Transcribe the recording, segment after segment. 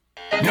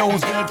No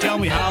one's gonna tell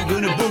me how I'm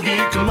gonna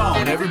boogie. Come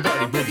on,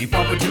 everybody, boogie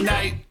bumper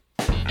tonight.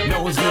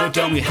 No one's gonna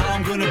tell me how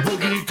I'm gonna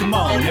boogie. Come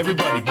on,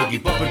 everybody,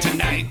 boogie bumper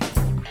tonight.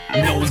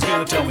 No one's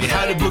gonna tell me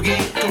how to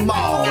boogie. Come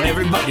on,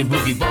 everybody,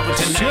 boogie bumper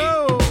tonight.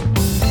 Show.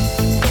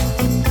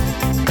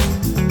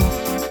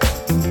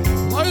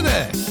 Hello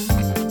there,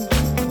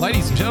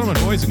 ladies and gentlemen,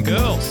 boys and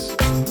girls.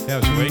 How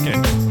was your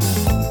weekend?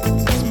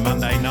 It's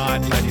Monday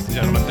night, ladies and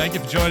gentlemen. Thank you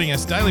for joining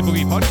us. Daily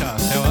Boogie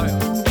Podcast. How are you?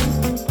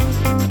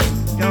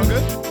 Going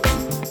good?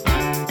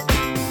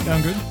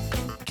 Going good?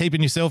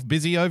 Keeping yourself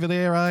busy over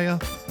there, are you?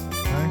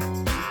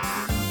 No?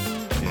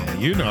 Yeah,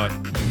 you know it.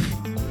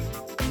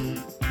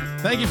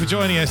 Thank you for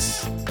joining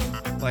us,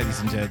 ladies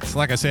and gents.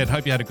 Like I said,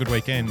 hope you had a good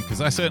weekend,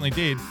 because I certainly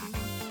did.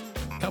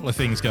 A couple of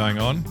things going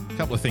on, a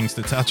couple of things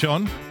to touch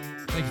on.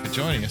 Thank you for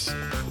joining us.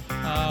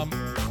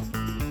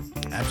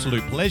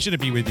 Absolute pleasure to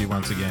be with you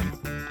once again,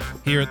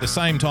 here at the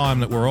same time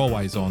that we're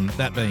always on,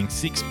 that being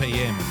 6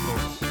 p.m, of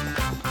course.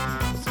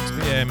 6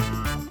 p.m.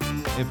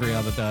 every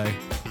other day.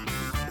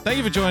 Thank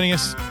you for joining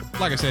us.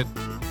 Like I said,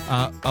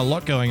 a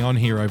lot going on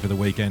here over the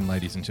weekend,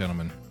 ladies and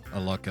gentlemen. A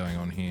lot going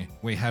on here.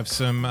 We have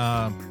some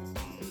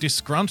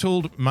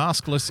disgruntled,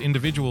 maskless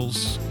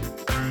individuals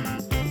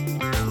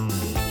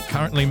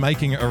currently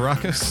making a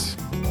ruckus,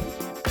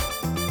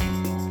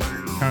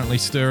 currently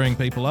stirring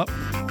people up,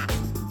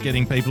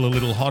 getting people a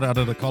little hot out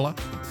of the collar.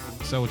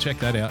 So we'll check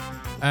that out.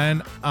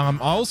 And I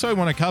also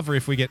want to cover,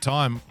 if we get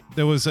time,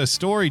 there was a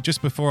story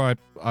just before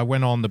I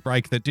went on the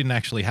break that didn't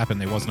actually happen.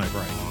 There was no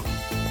break.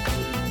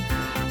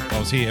 I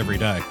was here every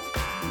day.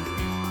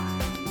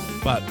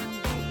 But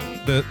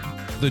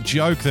the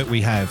joke that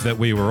we have that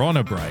we were on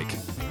a break,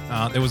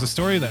 there was a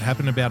story that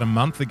happened about a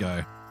month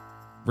ago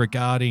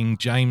regarding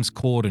James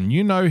Corden.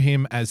 You know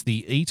him as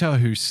the eater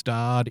who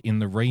starred in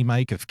the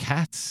remake of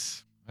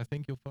Cats, I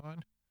think you'll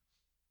find.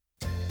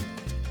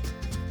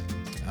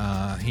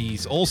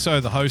 He's also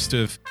the host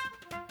of,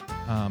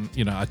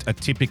 a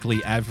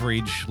typically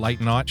average late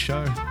night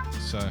show.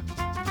 So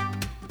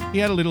he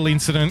had a little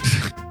incident.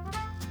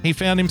 He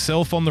found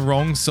himself on the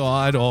wrong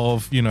side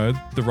of,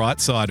 the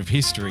right side of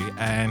history,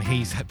 and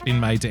he's been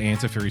made to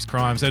answer for his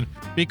crimes. And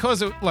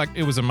because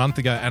it was a month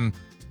ago, and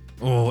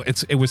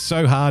it was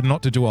so hard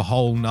not to do a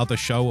whole nother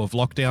show of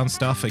lockdown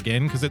stuff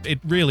again, because it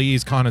really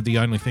is kind of the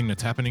only thing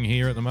that's happening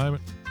here at the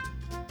moment.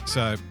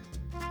 So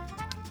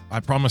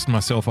I promised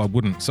myself I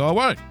wouldn't, so I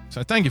won't.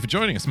 So thank you for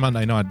joining us,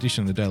 Monday night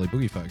edition of the Daily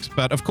Boogie, folks.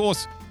 But of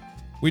course,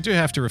 we do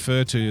have to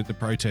refer to the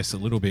protests a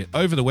little bit.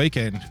 Over the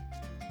weekend,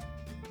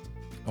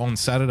 on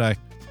Saturday,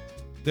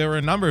 there were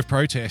a number of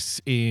protests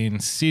in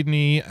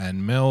Sydney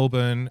and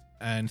Melbourne,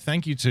 and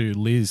thank you to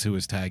Liz, who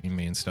was tagging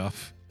me and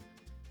stuff,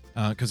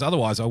 because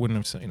otherwise I wouldn't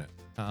have seen it.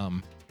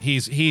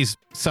 Here's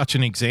such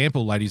an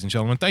example, ladies and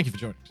gentlemen. Thank you for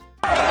joining us.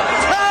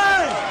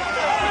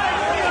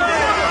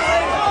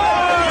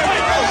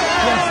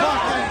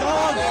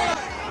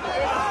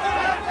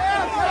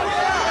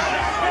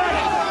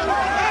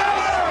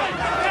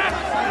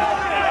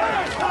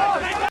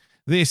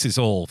 This is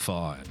all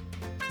fine.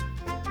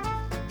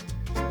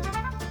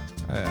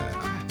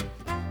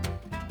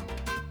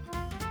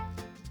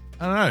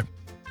 I don't know.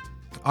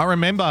 I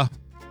remember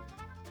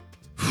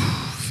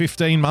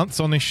 15 months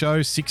on this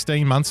show,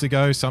 16 months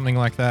ago, something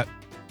like that.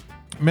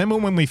 Remember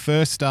when we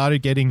first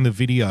started getting the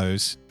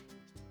videos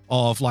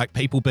of like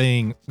people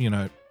being,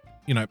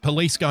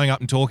 police going up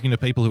and talking to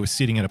people who were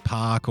sitting at a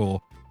park,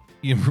 or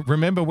you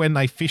remember when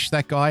they fished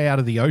that guy out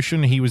of the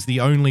ocean? He was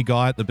the only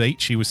guy at the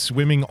beach. He was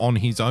swimming on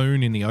his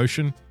own in the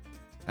ocean,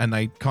 and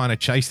they kind of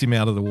chased him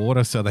out of the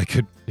water so they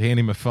could hand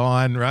him a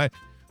fine, right?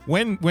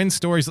 When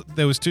stories,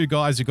 there was two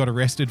guys who got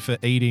arrested for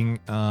eating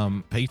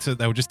pizza.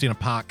 They were just in a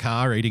parked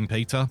car eating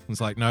pizza. It's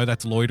like, no,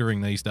 that's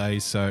loitering these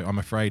days, so I'm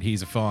afraid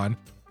here's a fine.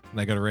 And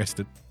they got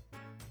arrested.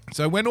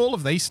 So when all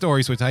of these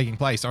stories were taking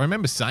place, I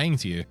remember saying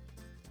to you,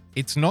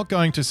 it's not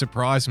going to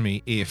surprise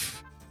me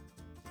if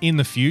in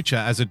the future,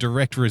 as a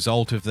direct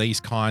result of these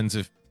kinds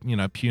of,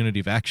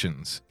 punitive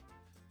actions,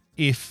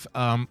 if,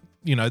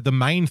 the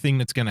main thing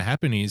that's going to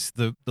happen is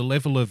the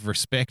level of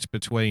respect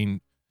between,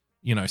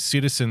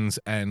 citizens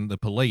and the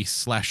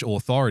police /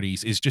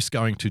 authorities is just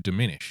going to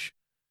diminish.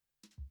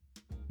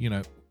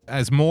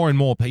 As more and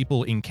more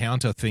people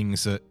encounter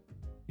things that,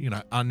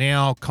 are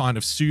now kind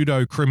of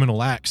pseudo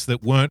criminal acts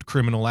that weren't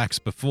criminal acts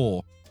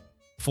before.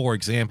 For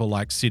example,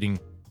 like sitting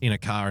in a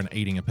car and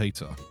eating a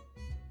pizza.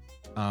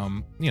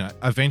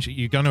 Eventually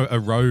you're going to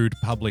erode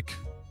public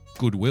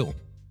goodwill.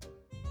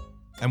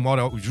 And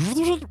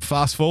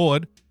fast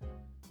forward,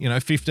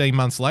 15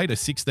 months later,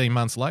 16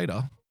 months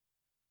later,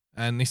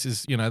 and this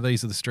is,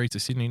 these are the streets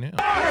of Sydney now.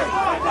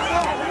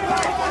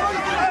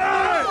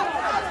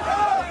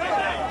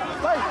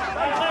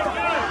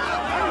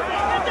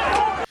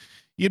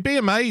 You'd be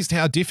amazed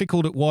how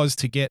difficult it was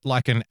to get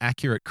like an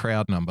accurate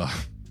crowd number.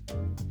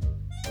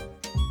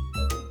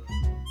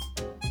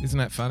 Isn't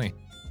that funny?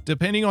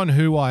 Depending on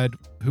who I'd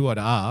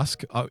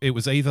ask, it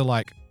was either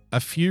like a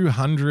few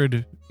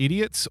hundred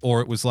idiots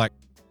or it was like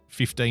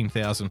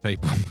 15,000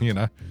 people,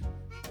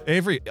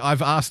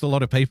 I've asked a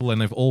lot of people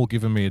and they've all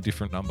given me a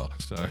different number.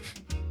 So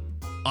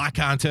I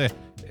can't tell you.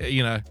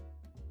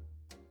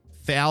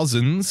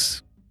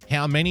 thousands.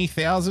 How many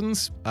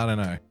thousands? I don't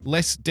know.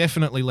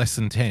 Definitely less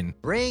than 10.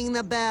 Ring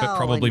the bell But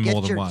probably and get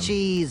more than your one.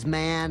 cheese,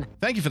 man.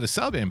 Thank you for the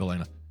sub,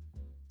 Amberlina.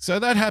 So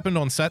that happened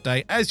on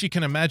Saturday. As you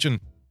can imagine,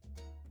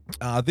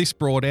 this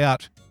brought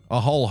out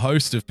a whole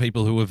host of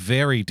people who were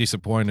very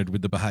disappointed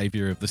with the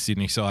behaviour of the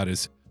Sydney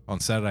Siders on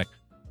Saturday.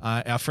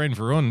 Our friend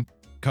Varun,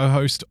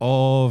 co-host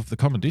of the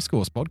Common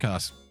Discourse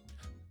podcast,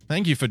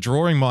 thank you for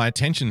drawing my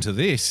attention to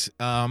this.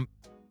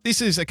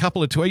 This is a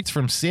couple of tweets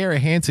from Sarah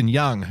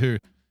Hanson-Young, who,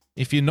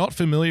 if you're not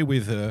familiar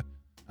with her,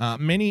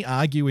 many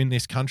argue in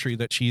this country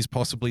that she is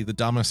possibly the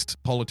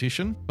dumbest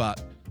politician,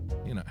 but,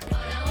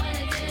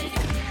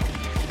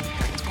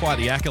 it's quite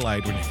the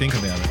accolade when you think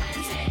about it.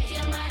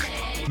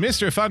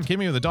 Minister of Fun,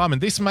 Kimmy with a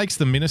diamond. This makes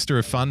the Minister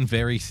of Fun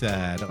very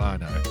sad. I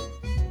know.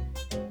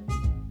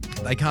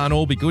 They can't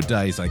all be good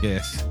days, I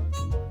guess.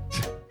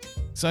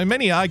 So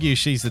many argue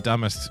she's the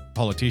dumbest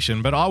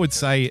politician, but I would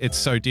say it's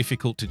so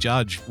difficult to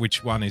judge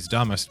which one is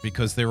dumbest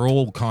because they're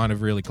all kind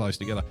of really close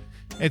together.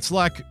 It's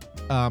like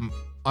I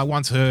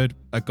once heard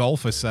a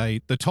golfer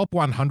say the top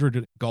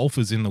 100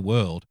 golfers in the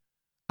world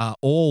are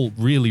all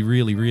really,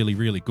 really, really,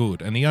 really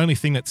good. And the only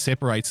thing that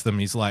separates them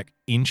is like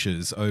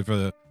inches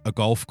over a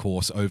golf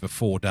course over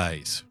 4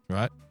 days,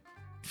 right?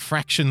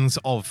 Fractions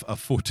of a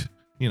foot,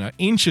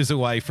 inches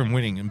away from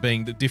winning and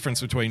being the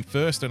difference between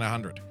first and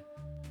 100.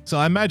 So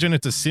I imagine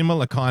it's a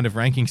similar kind of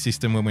ranking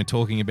system when we're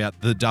talking about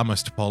the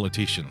dumbest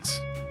politicians,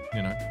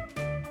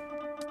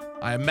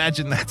 I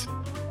imagine that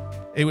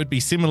it would be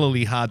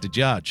similarly hard to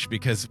judge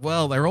because,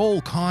 well, they're all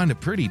kind of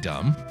pretty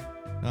dumb.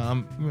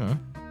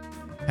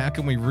 How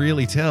can we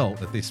really tell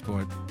at this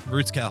point?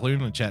 Roots Calhoun in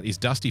the chat, is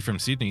Dusty from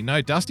Sydney?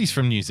 No, Dusty's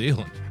from New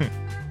Zealand.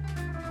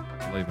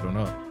 Believe it or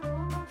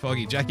not.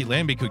 Foggy, Jackie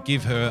Lambie could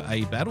give her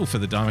a battle for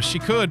the dumbest. She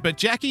could, but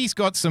Jackie's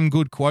got some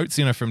good quotes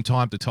in her from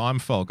time to time,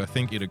 Fog. I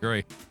think you'd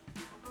agree.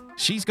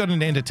 She's got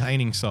an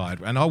entertaining side,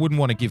 and I wouldn't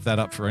want to give that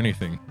up for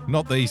anything.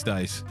 Not these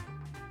days.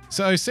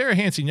 So Sarah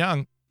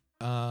Hanson-Young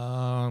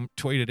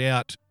tweeted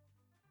out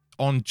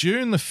on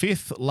June the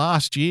 5th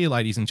last year,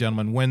 ladies and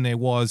gentlemen, when there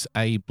was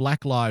a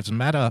Black Lives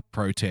Matter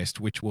protest,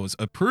 which was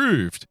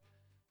approved.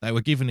 They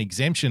were given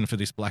exemption for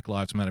this Black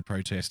Lives Matter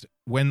protest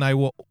when there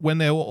were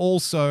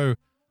also,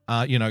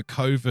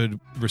 COVID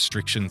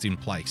restrictions in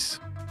place.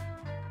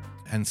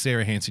 And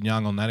Sarah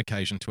Hanson-Young on that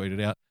occasion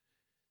tweeted out,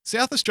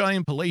 South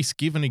Australian police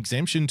give an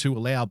exemption to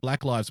allow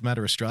Black Lives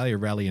Matter Australia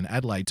rally in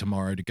Adelaide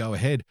tomorrow to go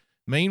ahead.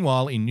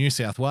 Meanwhile, in New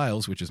South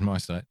Wales, which is my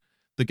state,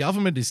 the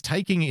government is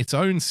taking its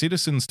own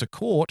citizens to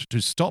court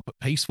to stop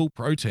peaceful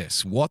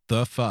protests. What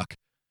the fuck?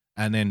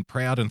 And then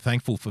proud and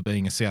thankful for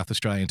being a South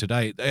Australian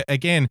today.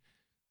 Again,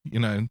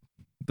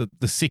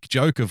 the sick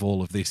joke of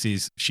all of this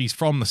is she's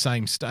from the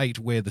same state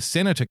where the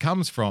senator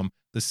comes from,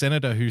 the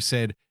senator who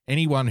said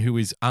anyone who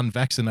is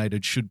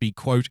unvaccinated should be,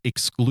 quote,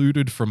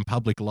 excluded from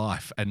public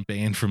life and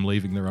banned from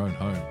leaving their own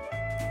home.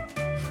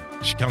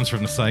 She comes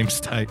from the same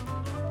state.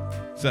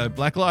 So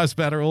Black Lives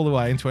Matter all the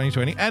way in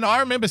 2020. And I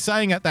remember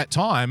saying at that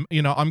time,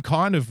 I'm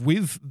kind of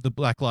with the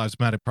Black Lives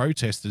Matter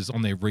protesters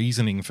on their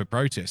reasoning for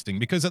protesting,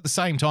 because at the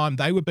same time,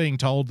 they were being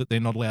told that they're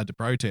not allowed to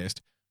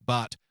protest,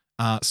 but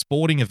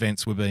sporting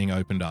events were being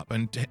opened up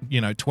and,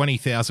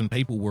 20,000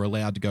 people were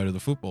allowed to go to the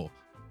football.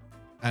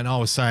 And I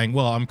was saying,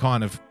 well, I'm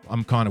kind of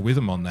with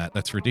them on that.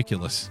 That's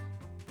ridiculous.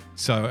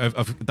 So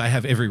they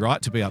have every right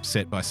to be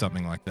upset by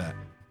something like that.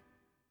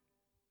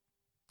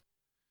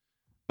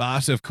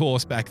 But of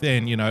course, back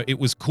then, it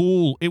was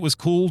cool. It was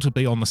cool to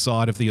be on the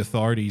side of the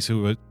authorities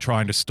who were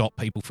trying to stop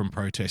people from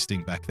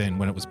protesting back then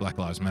when it was Black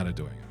Lives Matter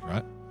doing it,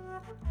 right?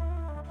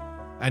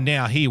 And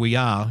now here we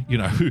are,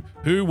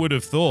 who would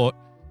have thought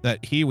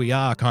that here we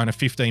are kind of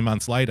 15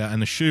 months later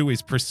and the shoe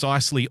is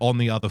precisely on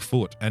the other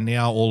foot. And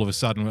now all of a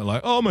sudden we're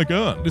like, oh my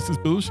God, this is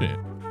bullshit.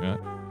 Right?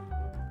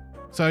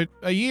 So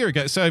a year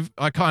ago, so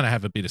I kind of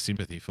have a bit of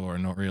sympathy for her,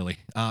 not really.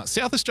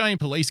 South Australian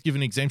police give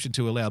an exemption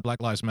to allow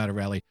Black Lives Matter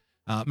rally.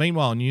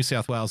 Meanwhile, New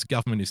South Wales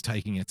government is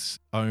taking its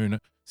own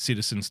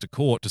citizens to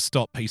court to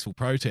stop peaceful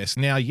protests.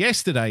 Now,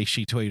 yesterday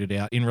she tweeted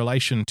out in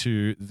relation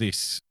to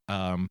this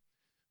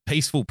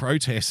peaceful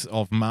protests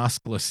of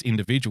maskless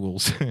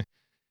individuals.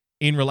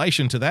 In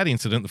relation to that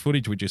incident, the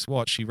footage we just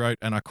watched, she wrote,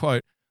 and I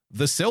quote,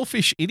 "The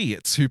selfish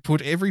idiots who put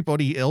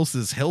everybody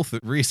else's health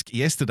at risk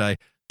yesterday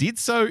did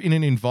so in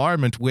an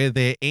environment where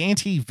their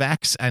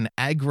anti-vax and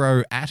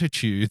aggro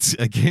attitudes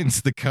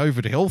against the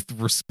COVID health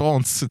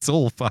response," it's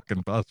all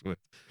fucking buzzwords,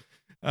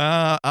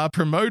 are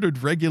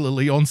promoted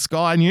regularly on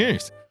Sky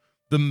News.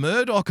 The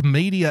Murdoch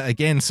media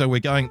again. So we're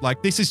going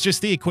like, this is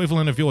just the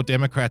equivalent of your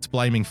Democrats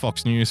blaming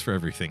Fox News for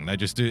everything. They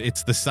just do.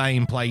 It's the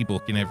same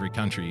playbook in every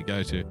country you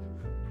go to.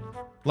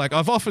 Like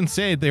I've often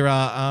said, there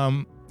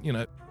are,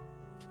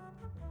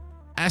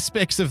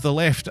 aspects of the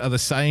left are the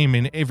same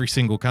in every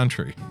single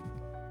country.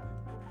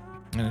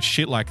 And it's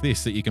shit like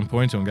this that you can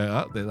point to and go,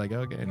 oh, there they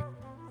go again.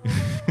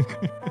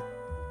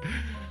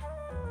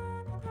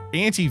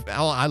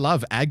 I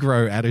love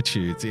aggro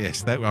attitudes.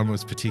 Yes, that one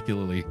was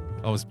particularly,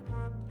 I was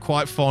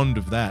quite fond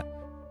of that.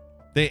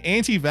 Their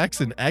anti-vax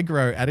and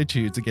aggro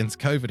attitudes against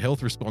COVID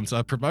health response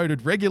are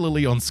promoted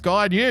regularly on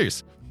Sky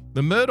News.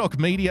 The Murdoch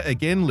media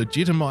again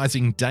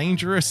legitimising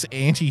dangerous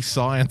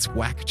anti-science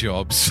whack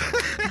jobs.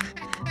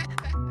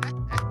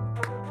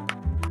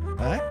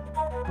 Hey?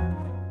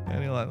 How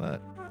do you like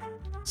that?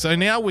 So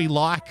now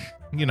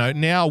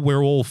now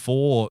we're all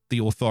for the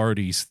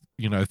authorities,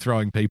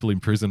 throwing people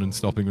in prison and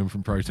stopping them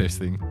from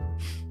protesting.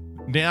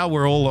 Now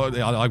we're all,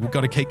 we've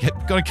got to keep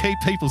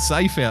people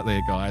safe out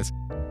there, guys.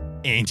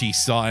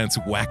 Anti-science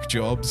whack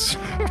jobs.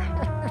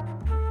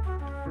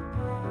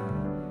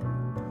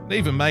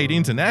 Even made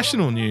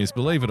international news,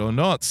 believe it or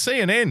not.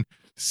 CNN,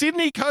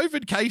 Sydney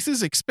COVID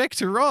cases expect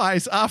to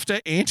rise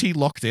after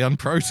anti-lockdown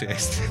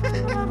protest.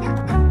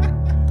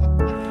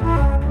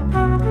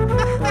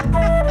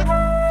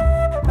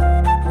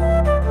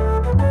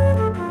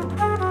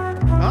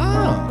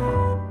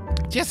 Oh,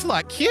 just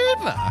like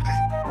Cuba.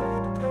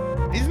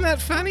 Isn't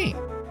that funny?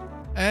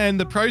 And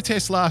the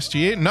protests last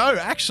year, no,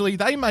 actually,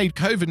 they made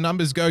COVID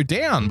numbers go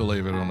down,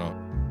 believe it or not.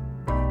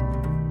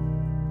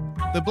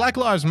 The Black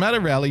Lives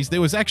Matter rallies,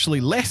 there was actually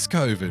less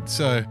COVID.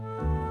 So,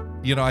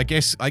 I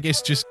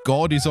guess just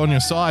God is on your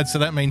side. So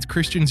that means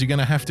Christians are going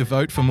to have to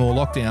vote for more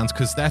lockdowns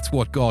because that's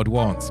what God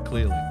wants,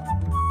 clearly.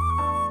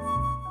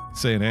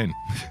 CNN.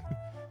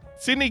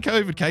 Sydney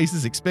COVID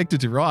cases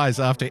expected to rise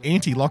after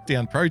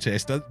anti-lockdown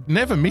protest.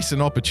 Never miss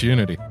an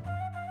opportunity.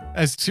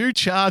 As two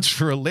charged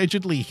for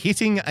allegedly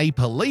hitting a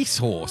police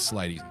horse,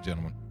 ladies and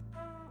gentlemen.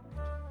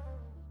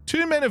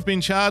 Two men have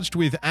been charged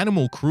with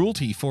animal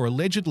cruelty for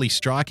allegedly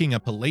striking a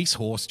police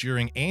horse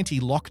during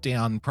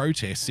anti-lockdown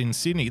protests in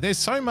Sydney. There's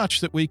so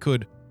much that we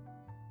could,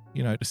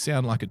 to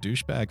sound like a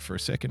douchebag for a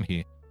second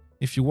here.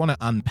 If you want to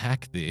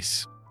unpack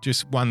this,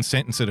 just one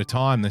sentence at a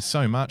time, there's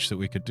so much that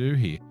we could do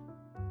here.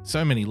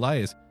 So many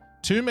layers.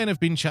 Two men have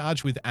been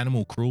charged with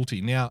animal cruelty.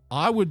 Now,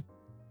 I would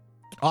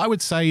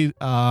say,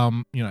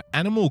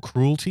 animal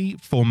cruelty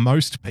for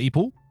most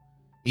people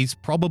is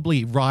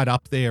probably right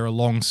up there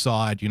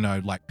alongside,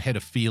 like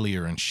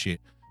pedophilia and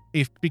shit.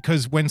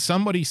 Because when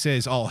somebody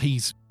says, oh,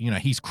 he's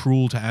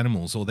cruel to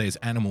animals or there's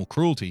animal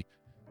cruelty,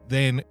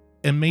 then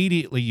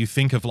immediately you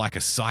think of like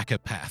a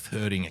psychopath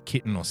hurting a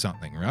kitten or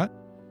something, right?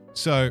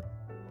 So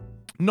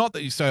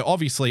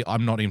obviously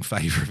I'm not in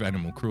favor of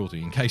animal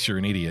cruelty, in case you're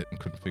an idiot and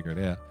couldn't figure it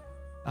out.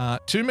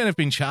 Two men have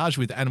been charged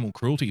with animal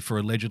cruelty for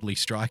allegedly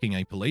striking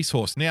a police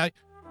horse. Now,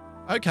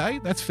 okay,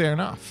 that's fair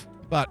enough.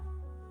 But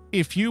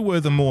if you were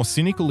the more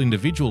cynical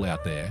individual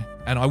out there,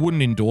 and I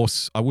wouldn't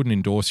endorse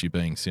you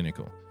being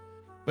cynical,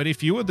 but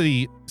if you were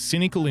the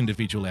cynical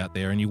individual out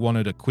there and you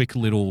wanted a quick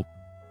little,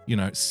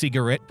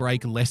 cigarette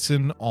break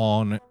lesson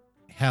on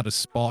how to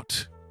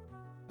spot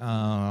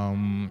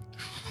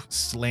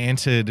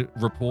slanted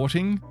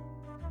reporting,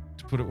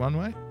 to put it one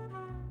way,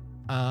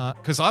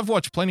 because I've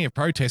watched plenty of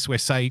protests where,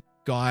 say,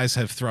 guys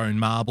have thrown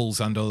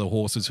marbles under the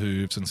horses'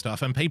 hooves and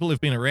stuff, and people have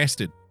been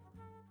arrested.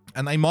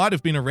 And they might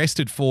have been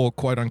arrested for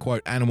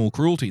quote-unquote animal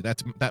cruelty.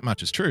 That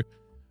much is true.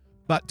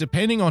 But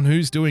depending on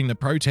who's doing the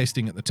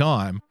protesting at the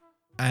time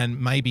and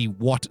maybe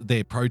what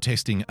they're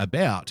protesting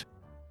about,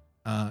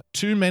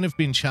 two men have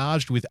been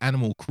charged with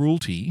animal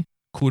cruelty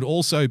could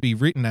also be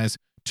written as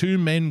two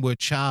men were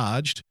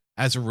charged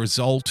as a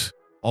result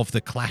of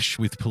the clash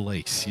with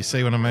police. You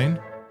see what I mean?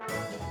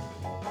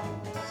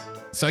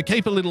 So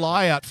keep a little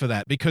eye out for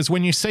that, because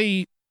when you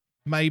see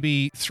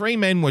maybe three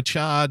men were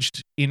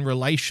charged in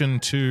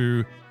relation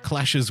to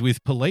clashes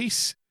with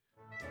police,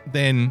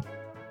 then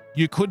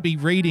you could be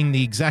reading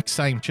the exact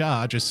same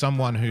charge as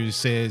someone who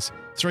says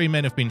three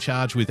men have been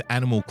charged with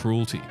animal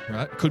cruelty,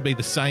 right? Could be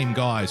the same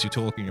guys you're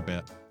talking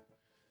about.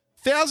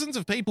 Thousands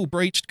of people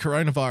breached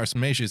coronavirus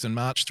measures and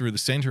marched through the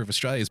centre of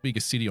Australia's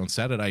biggest city on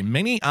Saturday,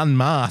 many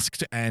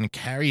unmasked and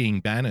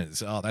carrying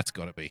banners. Oh, that's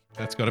got to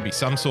be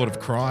some sort of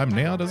crime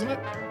now, doesn't it?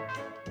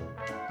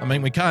 I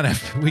mean, we can't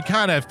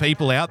have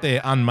people out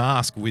there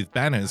unmasked with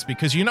banners,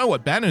 because you know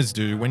what banners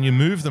do when you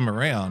move them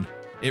around?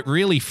 It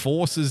really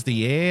forces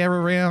the air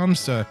around,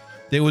 so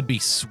there would be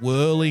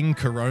swirling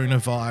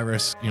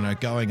coronavirus,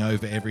 going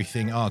over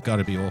everything. Oh, got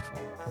to be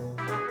awful.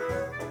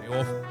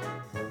 Awful.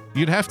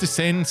 You'd have to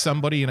send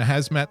somebody in a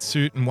hazmat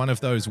suit and one of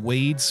those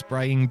weed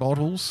spraying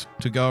bottles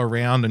to go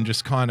around and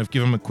just kind of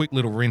give them a quick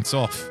little rinse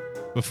off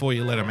before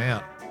you let them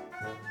out.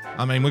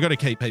 I mean, we've got to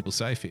keep people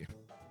safe here.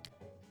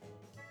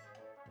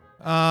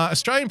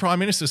 Australian Prime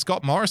Minister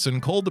Scott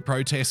Morrison called the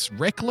protests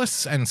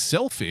reckless and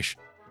selfish.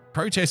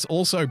 Protests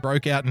also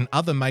broke out in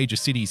other major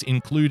cities,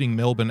 including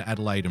Melbourne,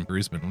 Adelaide, and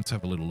Brisbane. Let's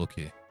have a little look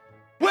here.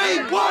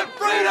 We want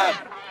freedom!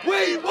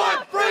 We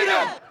want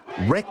freedom!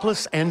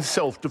 Reckless and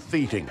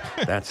self-defeating.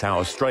 That's how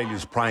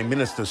Australia's Prime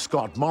Minister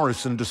Scott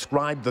Morrison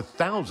described the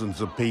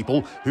thousands of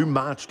people who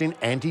marched in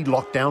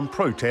anti-lockdown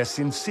protests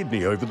in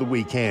Sydney over the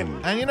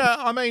weekend.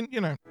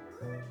 And,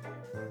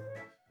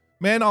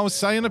 man, I was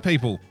saying to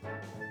people,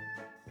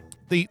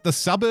 the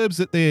suburbs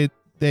that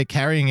they're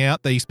carrying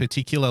out these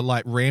particular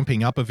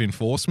ramping up of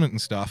enforcement and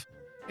stuff,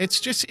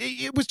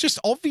 it was just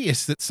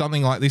obvious that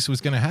something like this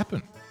was going to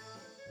happen.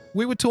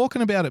 We were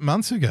talking about it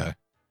months ago,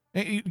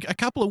 a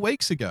couple of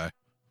weeks ago.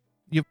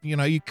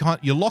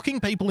 you're locking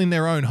people in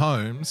their own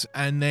homes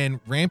and then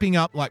ramping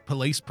up like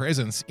police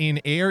presence in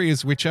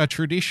areas which are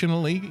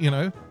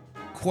traditionally,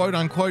 quote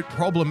unquote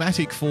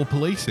problematic for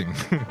policing.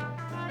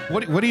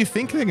 What do you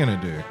think they're going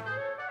to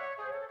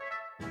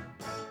do?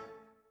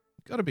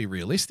 Got to be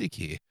realistic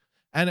here.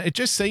 And it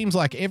just seems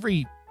like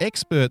every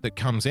expert that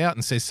comes out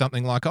and says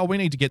something like, oh, we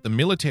need to get the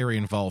military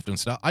involved and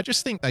stuff, I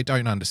just think they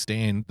don't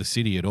understand the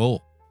city at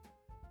all.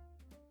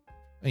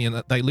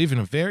 They live in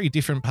a very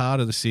different part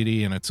of the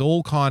city, and it's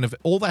all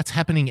that's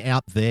happening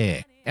out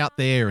there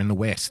in the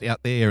West,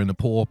 out there in the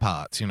poor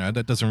parts,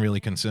 that doesn't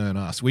really concern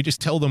us. We just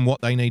tell them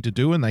what they need to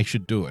do and they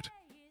should do it.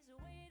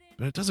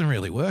 But it doesn't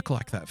really work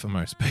like that for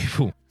most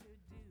people.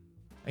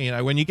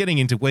 When you're getting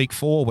into week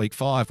 4, week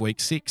 5, week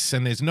 6,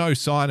 and there's no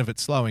sign of it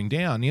slowing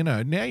down,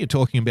 now you're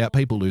talking about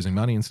people losing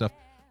money and stuff.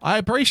 I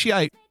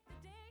appreciate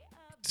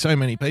so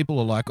many people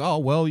are like, oh,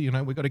 well,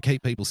 we've got to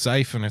keep people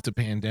safe and it's a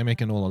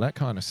pandemic and all of that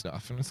kind of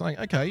stuff. And it's like,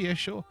 okay, yeah,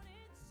 sure.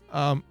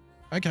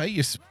 Okay,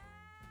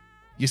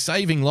 you're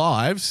saving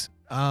lives.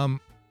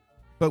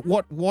 But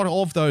what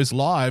of those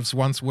lives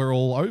once we're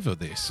all over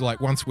this? Like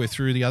once we're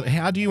through the other,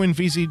 how do you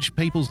envisage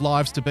people's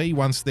lives to be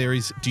once do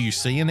you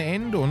see an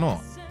end or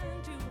not?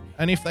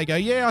 And if they go,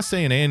 yeah, I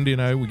see an end,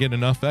 we get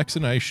enough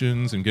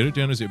vaccinations and get it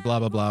down as it blah,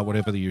 blah, blah,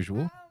 whatever the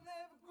usual.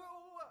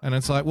 And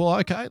it's like, well,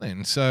 okay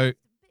then. So,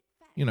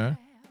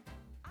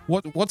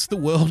 what's the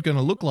world going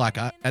to look like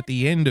at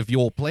the end of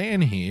your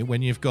plan here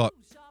when you've got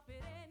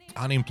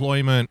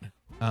unemployment,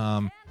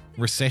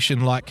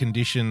 recession-like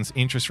conditions,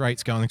 interest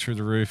rates going through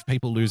the roof,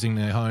 people losing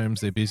their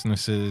homes, their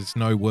businesses,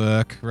 no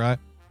work, right?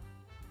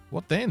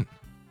 What then?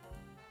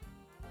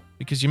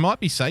 Because you might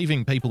be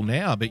saving people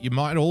now, but you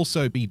might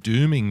also be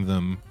dooming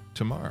them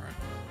tomorrow.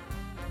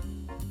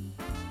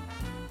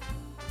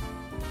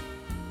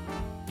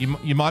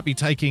 You might be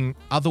taking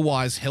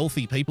otherwise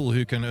healthy people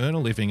who can earn a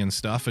living and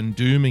stuff and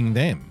dooming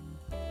them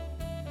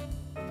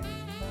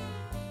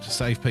to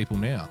save people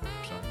now.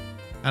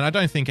 And I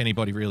don't think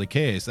anybody really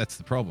cares. That's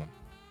the problem.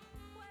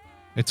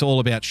 It's all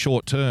about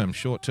short term.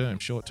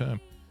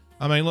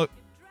 I mean, look,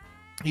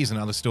 here's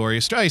another story.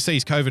 Australia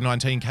sees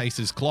COVID-19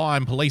 cases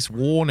climb. Police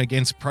warn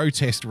against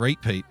protest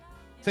repeat.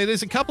 See,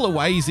 there's a couple of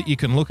ways that you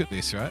can look at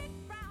this, right?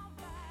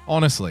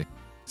 Honestly.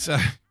 So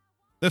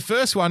the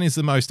first one is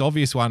the most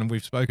obvious one, and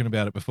we've spoken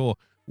about it before,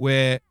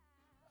 where,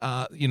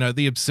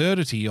 the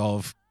absurdity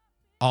of,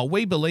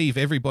 we believe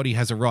everybody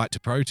has a right to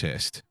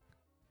protest.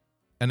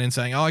 And then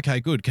saying, oh, okay,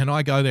 good. Can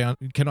I go down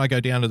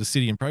to the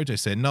city and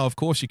protest there? No, of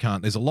course you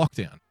can't. There's a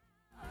lockdown.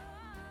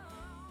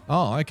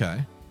 Oh,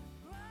 okay.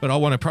 But I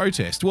want to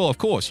protest. Well, of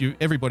course,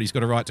 everybody's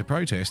got a right to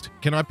protest.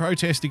 Can I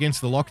protest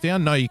against the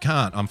lockdown? No, you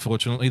can't.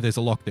 Unfortunately, there's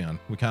a lockdown.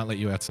 We can't let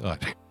you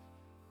outside.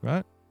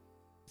 Right?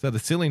 So the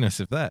silliness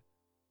of that.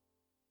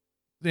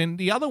 Then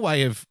the other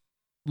way of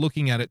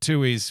looking at it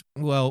too is,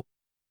 well,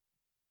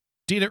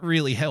 did it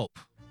really help?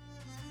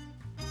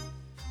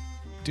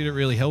 Did it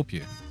really help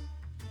you?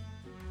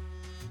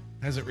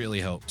 Has it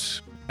really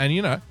helped?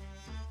 And,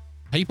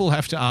 people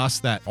have to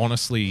ask that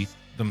honestly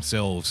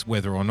themselves,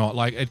 whether or not,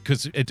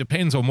 because it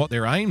depends on what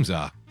their aims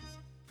are.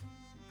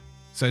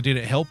 So did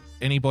it help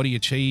anybody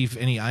achieve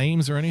any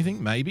aims or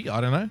anything? Maybe. I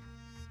don't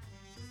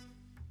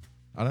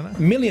know.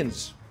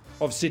 Millions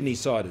of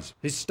Sydney-siders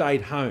who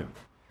stayed home.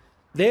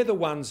 They're the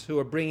ones who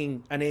are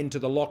bringing an end to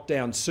the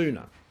lockdown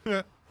sooner.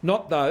 Yeah.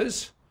 Not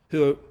those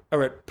who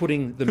are at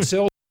putting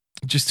themselves...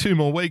 Just 2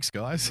 more weeks,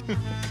 guys.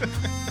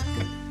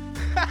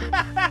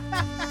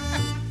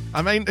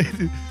 I mean,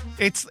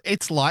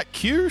 it's like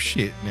Q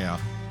shit now.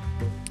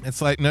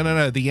 It's like,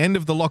 no, the end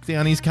of the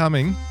lockdown is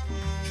coming.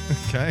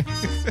 Okay?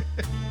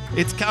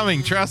 It's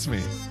coming, trust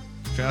me.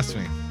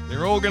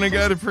 They're all going to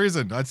go to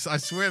prison. I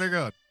swear to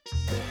God.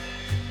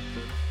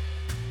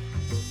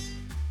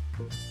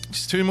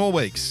 Just 2 more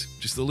weeks.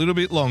 Just a little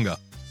bit longer.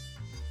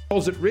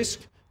 At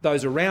risk,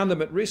 those around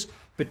them at risk,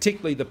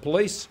 particularly the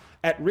police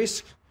at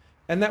risk.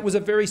 And that was a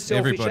very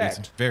selfish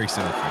act. Very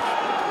selfish.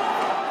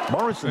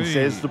 Morrison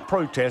says the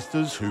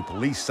protesters, who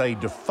police say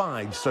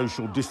defied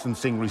social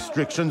distancing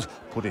restrictions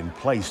put in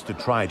place to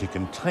try to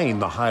contain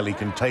the highly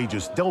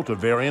contagious Delta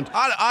variant...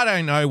 I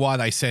don't know why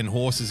they send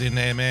horses in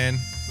there, man.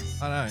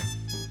 I don't.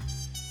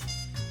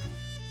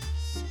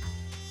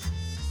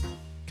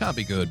 Can't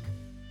be good.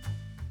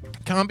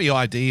 Can't be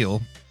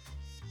ideal.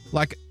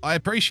 Like, I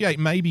appreciate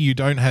maybe you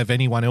don't have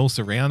anyone else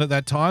around at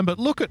that time, but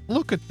look at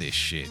this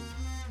shit.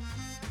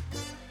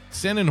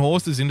 Sending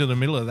horses into the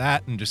middle of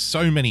that and just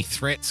so many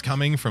threats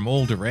coming from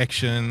all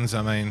directions.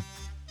 I mean,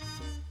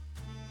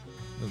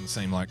 doesn't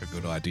seem like a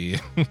good idea.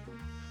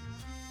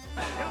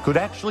 Could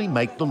actually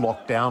make the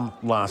lockdown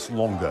last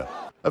longer.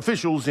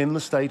 Officials in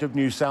the state of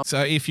New South...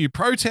 So if you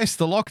protest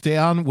the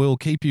lockdown, we'll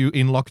keep you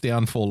in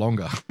lockdown for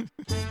longer.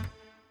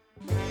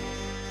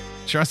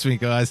 Trust me,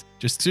 guys,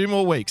 just 2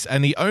 more weeks.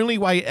 And the only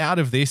way out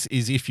of this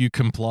is if you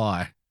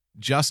comply.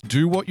 Just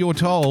do what you're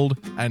told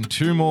and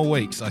 2 more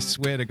weeks, I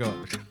swear to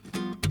God.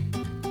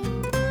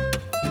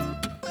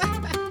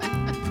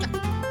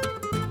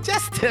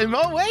 Just 2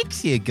 more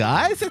weeks, you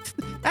guys.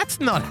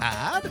 That's not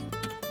hard.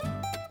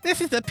 This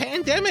is the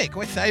pandemic.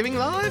 We're saving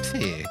lives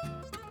here.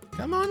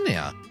 Come on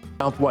now.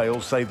 South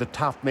Wales say the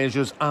tough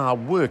measures are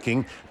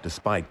working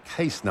despite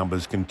case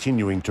numbers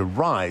continuing to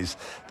rise.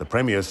 The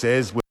Premier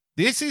says...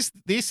 This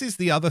is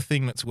the other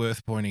thing that's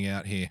worth pointing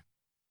out here.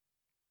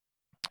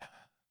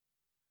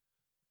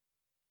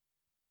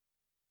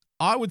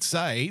 I would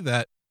say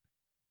that,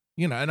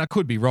 you know, and I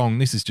could be wrong,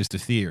 this is just a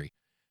theory.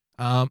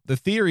 The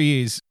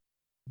theory is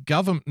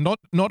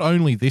not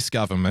only this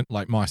government,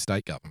 like my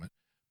state government,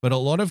 but a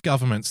lot of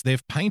governments,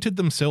 they've painted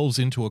themselves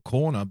into a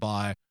corner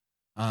by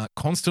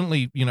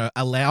constantly, you know,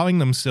 allowing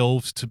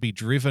themselves to be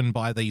driven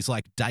by these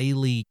like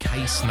daily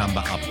case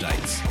number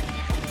updates.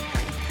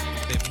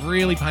 They've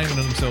really painted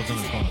themselves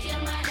into the corner.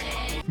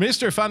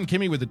 Mr. Fun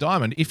Kimmy with the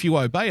diamond, if you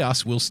obey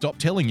us, we'll stop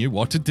telling you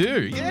what to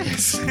do.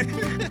 Yes.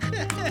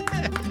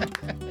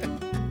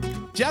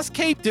 Just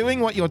keep doing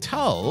what you're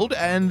told,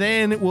 and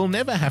then we'll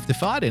never have to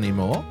fight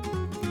anymore.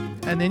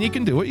 And then you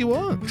can do what you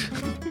want.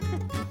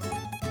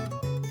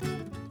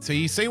 So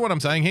you see what I'm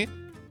saying here?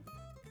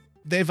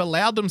 They've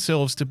allowed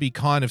themselves to be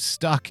kind of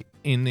stuck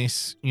in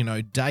this, you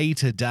know,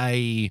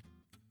 day-to-day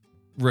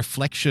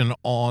reflection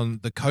on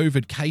the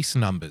COVID case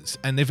numbers.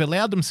 And they've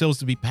allowed themselves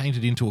to be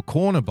painted into a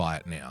corner by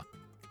it now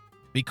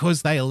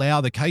because they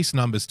allow the case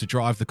numbers to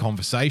drive the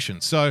conversation.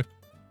 So,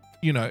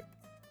 you know,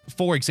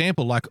 for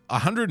example, like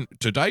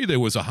today there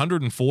was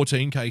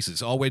 114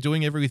 cases. Oh, we're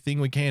doing everything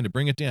we can to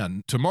bring it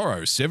down.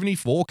 Tomorrow,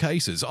 74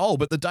 cases. Oh,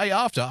 but the day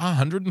after,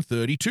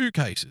 132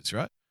 cases,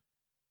 right?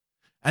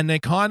 And they're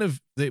kind of,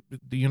 they're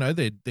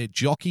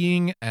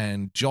jockeying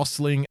and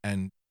jostling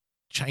and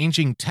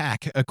changing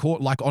tack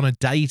like on a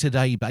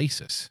day-to-day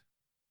basis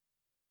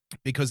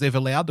because they've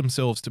allowed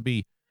themselves to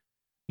be,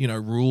 you know,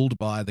 ruled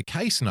by the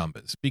case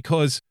numbers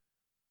because,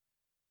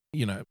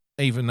 you know,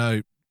 even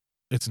though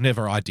it's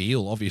never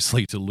ideal,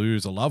 obviously, to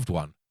lose a loved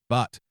one,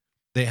 but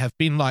there have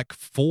been like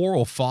 4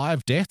 or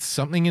 5 deaths,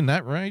 something in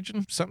that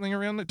region, something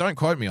around that. Don't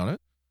quote me on it,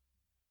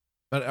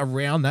 but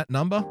around that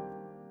number.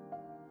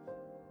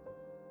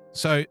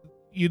 So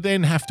you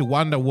then have to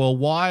wonder, well,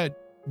 why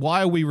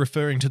are we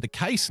referring to the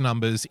case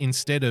numbers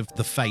instead of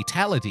the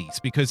fatalities?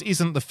 Because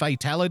isn't the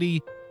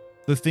fatality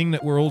the thing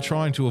that we're all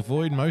trying to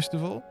avoid most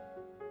of all?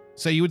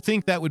 So you would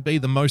think that would be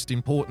the most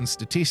important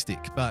statistic,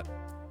 but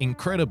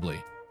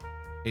incredibly,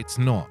 it's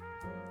not.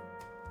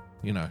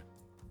 You know,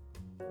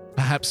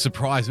 perhaps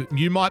surprised.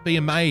 You might be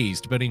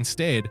amazed, but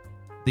instead,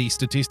 the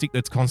statistic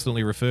that's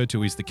constantly referred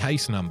to is the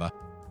case number.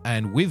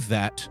 And with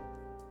that,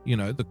 you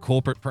know, the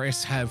corporate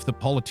press have the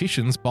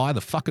politicians by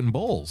the fucking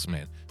balls,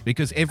 man.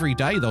 Because every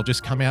day they'll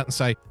just come out and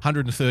say,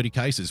 130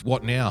 cases,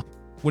 what now?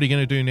 What are you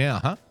going to do now,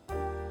 huh?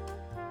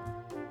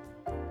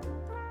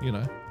 You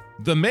know.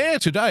 The mayor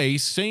today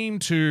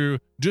seemed to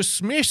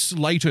dismiss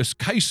latest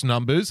case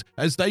numbers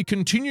as they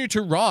continue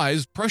to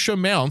rise. Pressure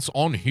mounts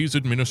on his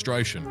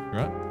administration,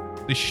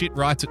 right? This shit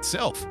writes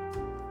itself.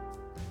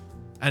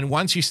 And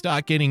once you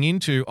start getting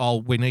into,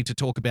 we need to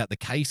talk about the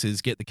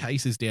cases, get the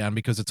cases down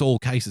because it's all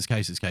cases,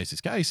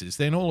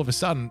 then all of a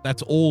sudden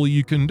that's all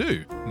you can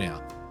do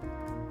now.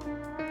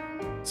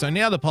 So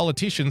now the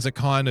politicians are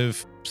kind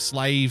of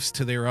slaves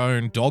to their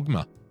own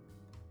dogma.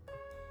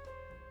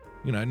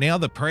 You know, now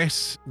the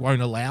press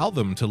won't allow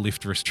them to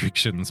lift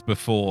restrictions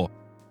before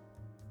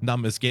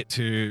numbers get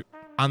to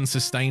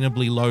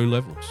unsustainably low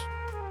levels.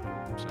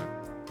 So,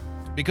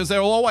 because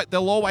there'll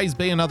always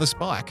be another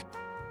spike.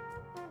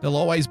 There'll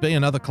always be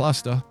another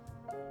cluster.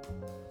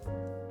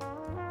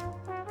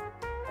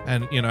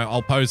 And, you know,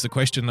 I'll pose the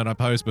question that I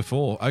posed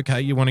before.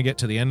 Okay, you want to get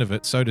to the end of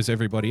it, so does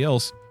everybody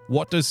else.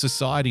 What does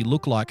society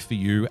look like for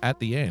you at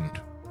the end?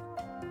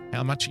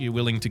 How much are you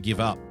willing to give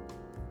up?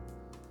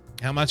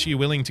 How much are you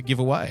willing to give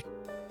away?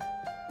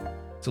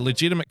 It's a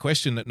legitimate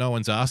question that no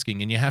one's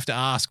asking, and you have to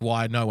ask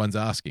why no one's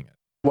asking it.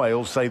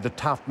 Wales say the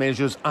tough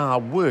measures are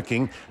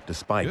working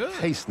despite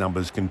case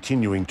numbers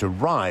continuing to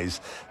rise.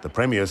 The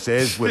Premier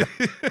says with...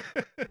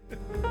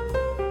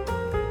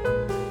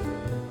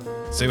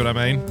 See what I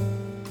mean?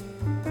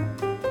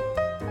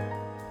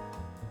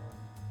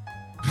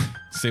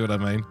 See what I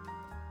mean?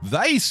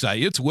 They say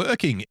it's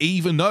working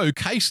even though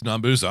case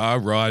numbers are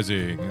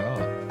rising.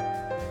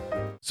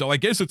 Oh. So I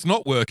guess it's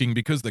not working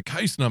because the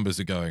case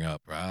numbers are going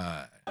up.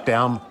 Right.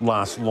 Down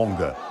lasts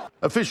longer.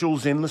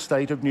 Officials in the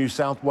state of New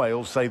South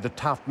Wales say the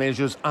tough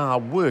measures are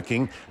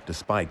working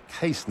despite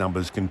case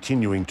numbers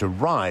continuing to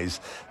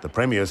rise. The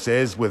Premier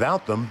says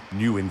without them,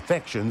 new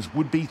infections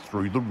would be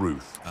through the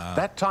roof.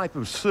 That type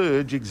of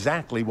surge,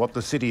 exactly what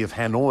the city of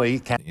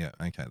Hanoi... Yeah,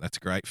 okay, that's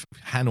great.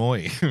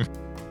 Hanoi.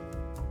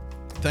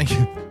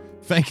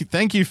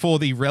 Thank you for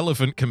the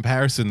relevant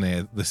comparison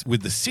there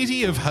with the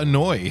city of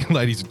Hanoi,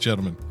 ladies and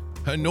gentlemen.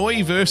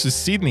 Hanoi versus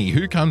Sydney,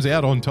 who comes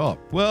out on top?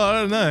 Well, I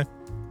don't know.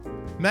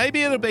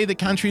 Maybe it'll be the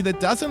country that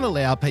doesn't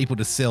allow people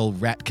to sell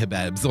rat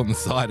kebabs on the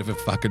side of a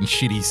fucking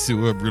shitty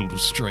sewer riddle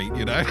street,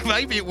 you know?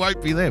 Maybe it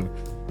won't be them.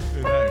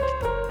 Who knows?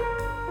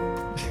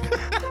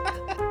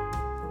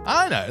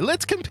 I don't know.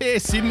 Let's compare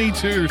Sydney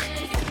to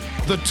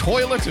the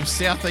toilet of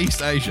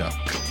Southeast Asia.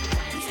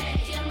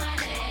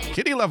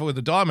 Kitty Lover with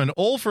a diamond,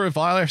 all for a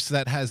virus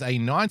that has a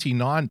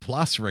 99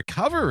 plus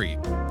recovery.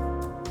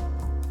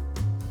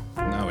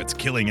 No, it's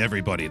killing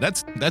everybody.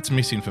 That's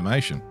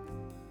misinformation.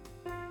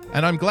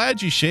 And I'm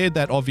glad you shared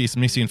that obvious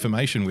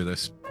misinformation with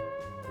us,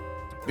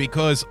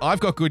 because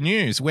I've got good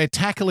news. We're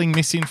tackling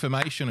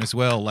misinformation as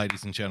well,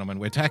 ladies and gentlemen.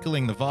 We're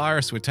tackling the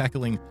virus. We're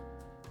tackling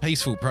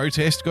peaceful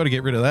protest. Got to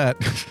get rid of that.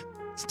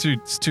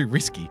 It's too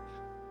risky.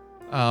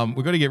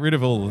 We've got to get rid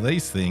of all of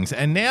these things.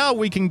 And now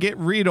we can get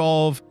rid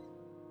of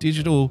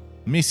digital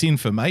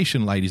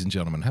misinformation, ladies and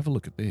gentlemen. Have a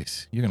look at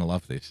this. You're going to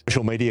love this.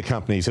 Social media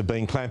companies have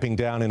been clamping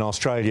down in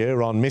Australia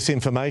on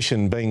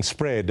misinformation being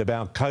spread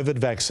about COVID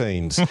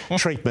vaccines,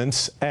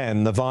 treatments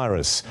and the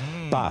virus.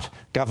 But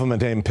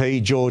government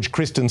MP George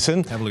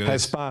Christensen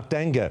has sparked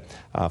anger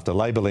after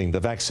labelling the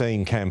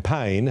vaccine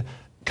campaign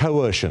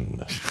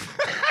coercion.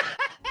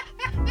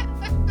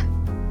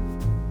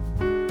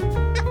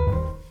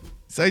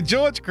 So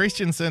George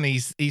Christensen,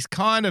 he's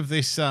kind of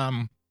this,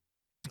 I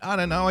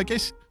don't know, I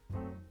guess,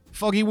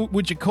 Foggy,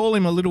 would you call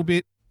him a little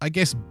bit, I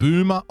guess,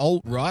 boomer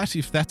alt-right,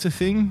 if that's a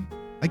thing?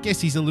 I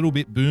guess he's a little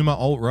bit boomer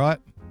alt-right,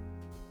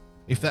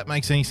 if that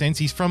makes any sense.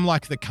 He's from,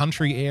 like, the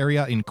country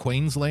area in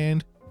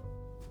Queensland,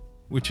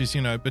 which is,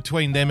 you know,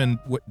 between them and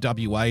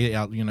WA,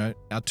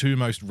 our two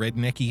most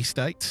rednecky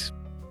states.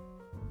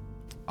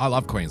 I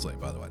love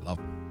Queensland, by the way. Love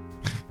it.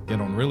 Get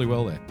on really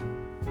well there.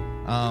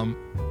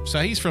 So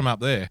he's from up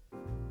there.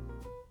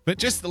 But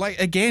just, like,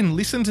 again,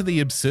 listen to the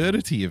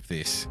absurdity of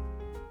this.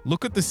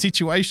 Look at the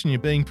situation you're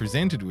being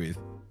presented with.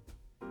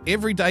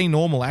 Everyday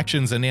normal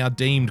actions are now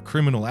deemed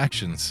criminal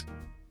actions.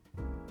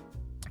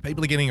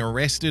 People are getting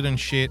arrested and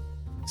shit.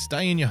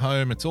 Stay in your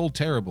home. It's all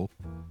terrible.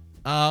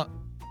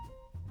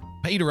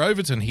 Peter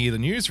Overton here, the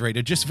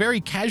newsreader, just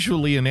very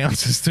casually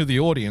announces to the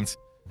audience,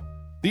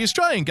 the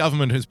Australian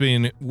government has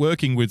been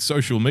working with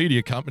social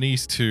media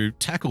companies to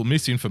tackle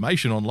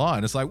misinformation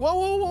online. It's like, whoa,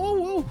 whoa,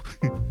 whoa, whoa.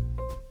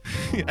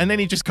 And then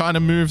he just kind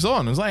of moves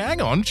on. It's like,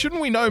 hang on,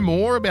 shouldn't we know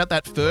more about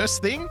that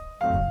first thing?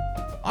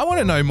 I want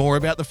to know more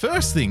about the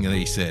first thing that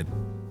he said.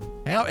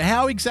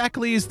 How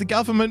exactly is the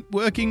government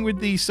working with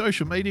these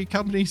social media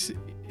companies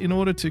in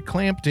order to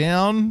clamp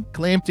down?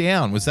 Clamp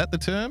down, was that the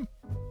term?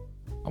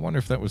 I wonder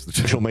if that was the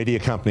term. Social media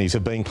companies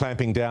have been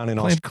clamping down in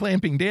Australia.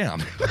 Clamping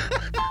down.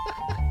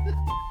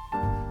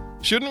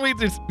 Shouldn't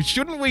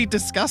we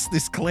discuss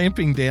this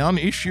clamping down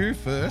issue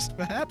first,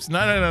 perhaps?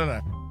 No.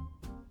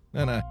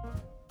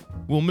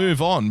 We'll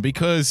move on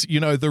because, you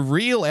know, the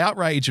real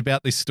outrage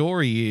about this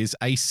story is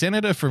a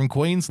senator from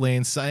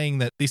Queensland saying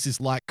that this is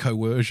like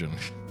coercion.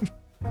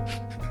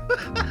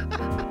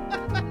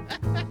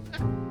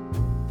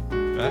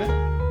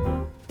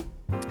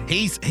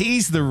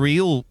 He's the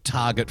real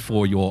target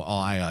for your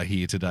ire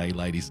here today,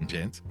 ladies and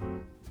gents.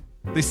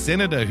 This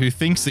senator who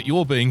thinks that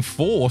you're being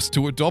forced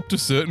to adopt a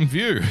certain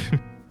view.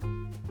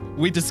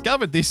 We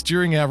discovered this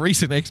during our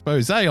recent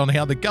expose on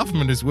how the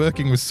government is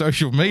working with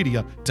social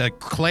media to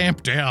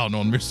clamp down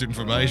on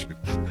misinformation.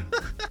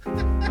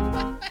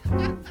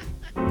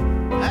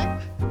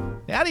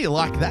 How do you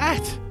like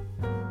that?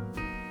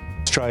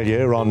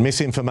 Australia on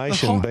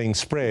misinformation being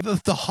spread.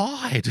 The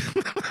hide.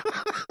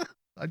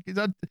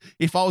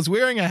 If I was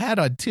wearing a hat,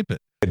 I'd tip it.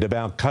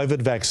 About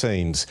COVID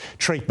vaccines,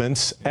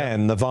 treatments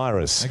and the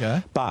virus.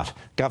 Okay. But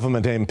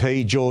government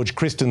MP George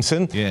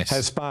Christensen Yes.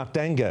 has sparked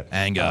anger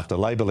after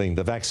labelling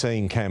the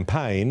vaccine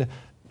campaign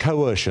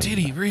coercion. Did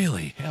he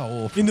really? How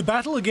awful. In the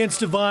battle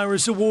against a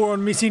virus, a war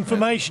on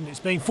misinformation is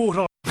being fought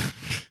on.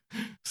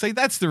 See,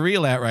 that's the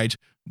real outrage.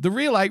 The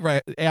real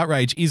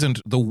outrage isn't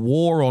the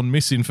war on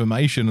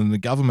misinformation and the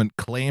government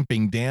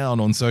clamping down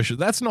on social.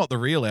 That's not the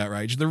real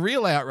outrage. The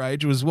real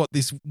outrage was what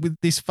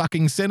this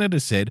fucking senator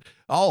said.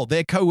 Oh,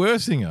 they're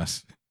coercing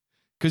us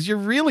because you're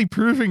really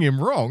proving him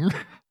wrong.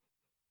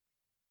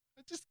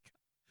 It's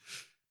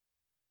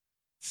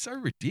so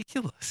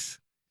ridiculous.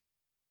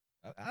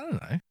 I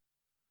don't know.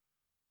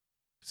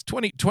 It's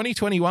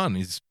 2021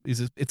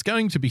 it's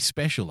going to be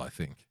special, I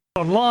think.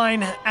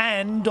 Online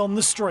and on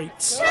the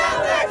streets. Tell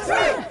the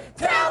truth!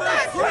 Tell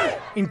the truth!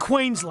 In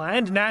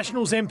Queensland,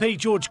 Nationals MP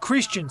George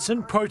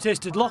Christensen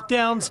protested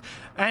lockdowns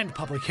and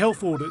public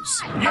health orders.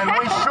 And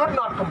we should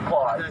not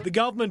comply. The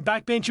government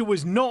backbencher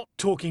was not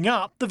talking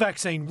up the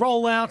vaccine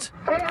rollout.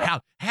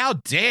 How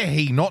dare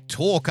he not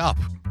talk up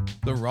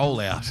the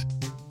rollout?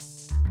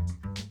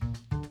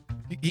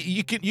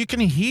 You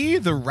can hear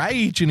the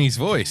rage in his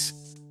voice.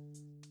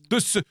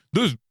 The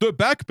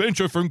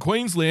backbencher from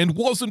Queensland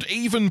wasn't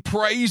even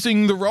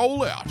praising the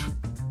rollout.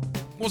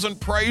 Wasn't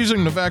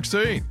praising the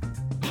vaccine.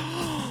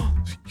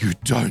 You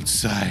don't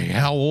say.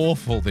 How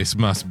awful this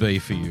must be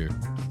for you.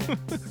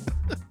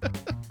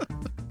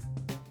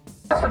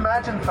 Just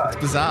imagine, folks,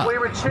 bizarre.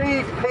 we've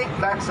achieved peak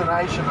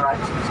vaccination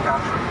rates in this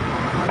country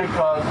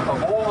because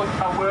of all the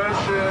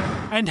coercion.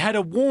 And had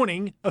a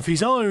warning of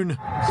his own.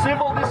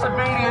 Civil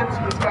disobedience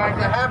is going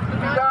to have to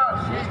be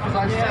done because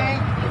I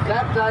see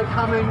that day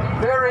coming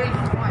very,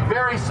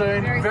 very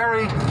soon,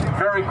 very,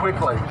 very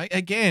quickly.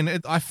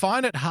 Again, I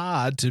find it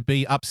hard to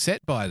be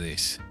upset by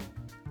this.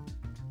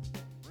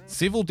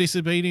 Civil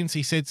disobedience,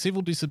 he said,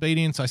 civil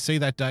disobedience, I see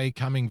that day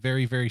coming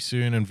very, very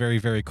soon and very,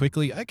 very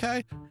quickly.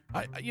 Okay.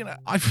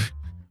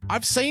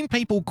 I've seen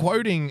people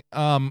quoting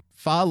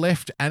far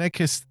left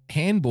anarchist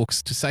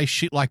handbooks to say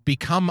shit like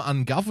become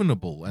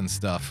ungovernable and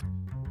stuff.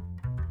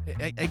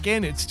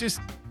 Again, it's just,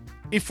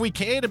 if we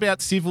cared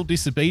about civil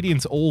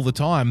disobedience all the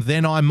time,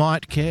 then I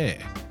might care.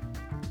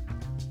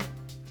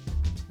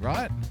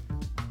 Right?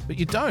 But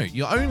you don't.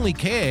 You only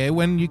care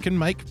when you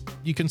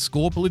can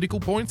score political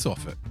points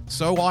off it.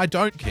 So I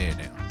don't care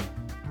now.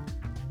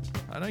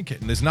 I don't care.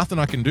 And there's nothing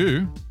I can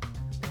do.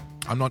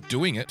 I'm not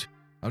doing it.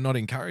 I'm not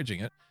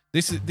encouraging it.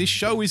 This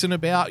show isn't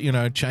about,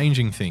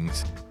 changing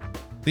things.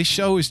 This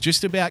show is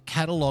just about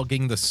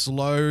cataloging the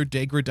slow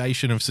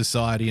degradation of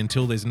society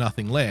until there's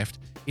nothing left,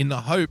 in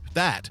the hope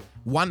that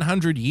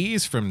 100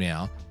 years from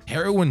now,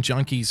 heroin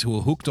junkies who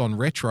are hooked on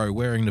retro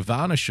wearing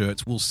Nirvana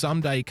shirts will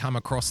someday come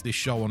across this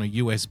show on a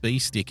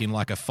USB stick in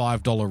like a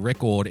 $5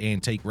 record,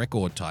 antique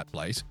record type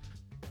place,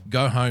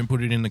 go home,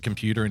 put it in the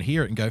computer and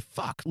hear it and go,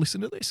 fuck, listen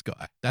to this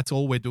guy. That's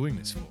all we're doing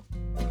this for.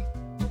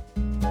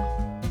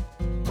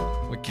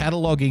 We're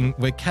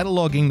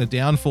cataloging the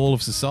downfall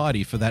of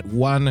society for that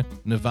one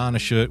Nirvana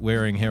shirt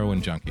wearing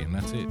heroin junkie, and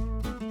that's it.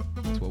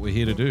 That's what we're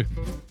here to do.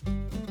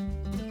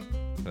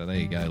 So there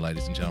you go,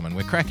 ladies and gentlemen.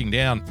 We're cracking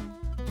down.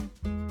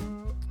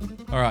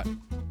 All right.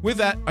 With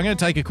that, I'm going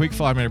to take a quick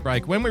 5-minute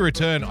break. When we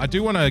return, I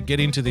do want to get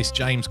into this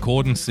James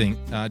Corden thing.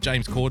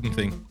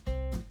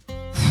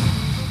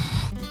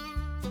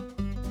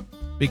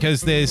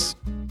 Because there's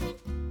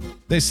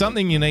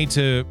something you need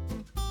to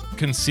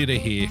consider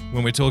here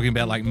when we're talking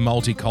about like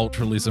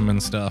multiculturalism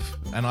and stuff.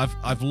 And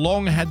I've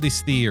long had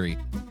this theory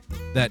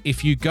that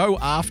if you go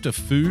after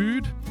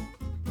food,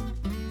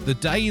 the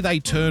day they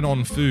turn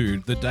on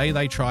food, the day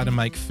they try to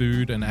make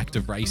food an act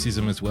of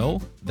racism as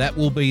well, that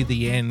will be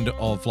the end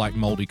of like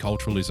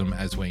multiculturalism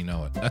as we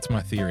know it. That's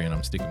my theory and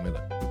I'm sticking with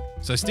it.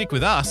 So stick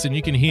with us and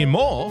you can hear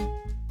more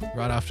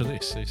right after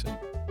this. See you soon.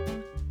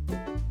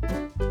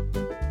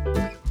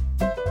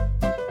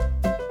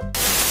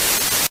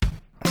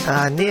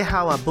 Ni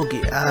hao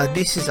Boogie.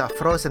 This is a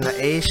Frozen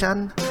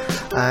Asian,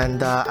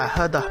 and I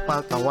heard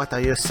about what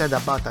you said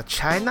about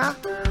China,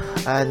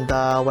 and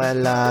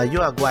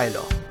you are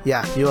guaylo.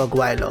 Yeah, you are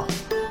guaylo.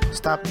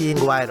 Stop being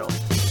guaylo.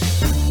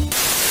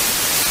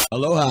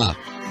 Aloha,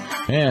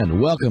 and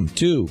welcome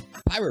to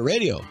Pirate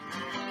Radio,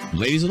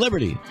 Ladies of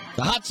Liberty,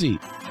 the hot seat,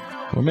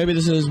 or maybe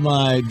this is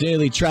my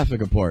daily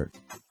traffic report.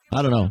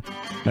 I don't know.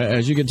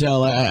 As you can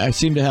tell, I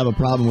seem to have a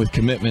problem with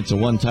commitment to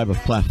one type of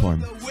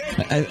platform.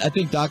 I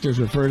think doctors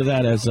refer to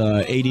that as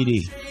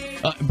ADD.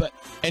 But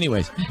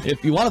anyways,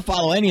 if you want to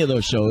follow any of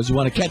those shows, you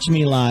want to catch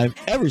me live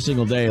every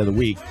single day of the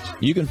week,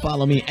 you can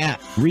follow me at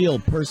Real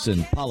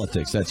Person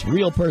Politics. That's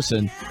Real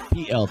Person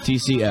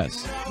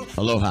PLTCS.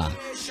 Aloha.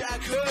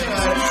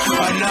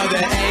 Another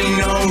ain't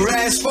no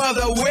rest for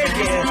the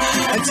wicked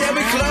until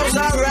we close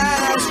our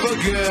eyes for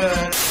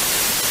good.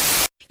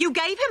 You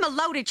gave him a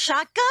loaded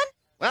shotgun?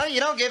 Well,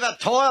 you don't give a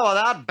toy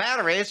without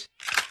batteries.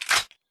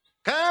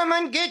 Come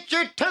and get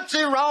your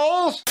Tootsie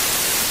Rolls.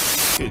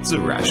 It's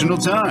Irrational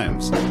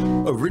Times.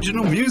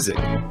 Original music,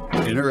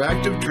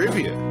 interactive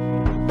trivia,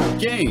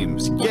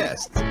 games,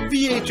 guests,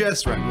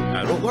 VHS rental,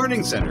 adult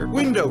learning center,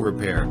 window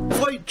repair,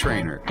 flight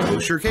trainer,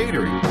 kosher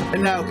catering,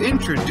 and now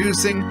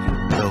introducing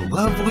the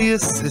lovely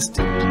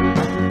assistant.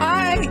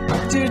 I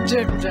do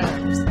jib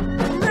jabs.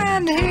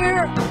 Around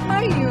here,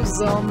 I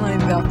use only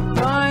the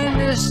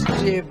finest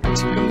jib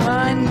to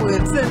combine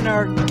with an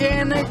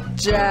organic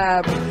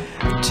jab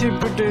to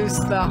produce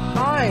the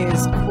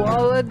highest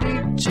quality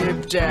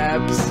jib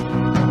jabs.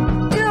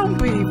 Don't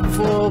be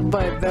fooled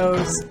by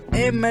those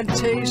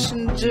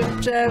imitation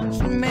jib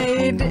jabs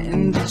made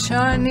in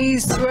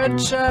Chinese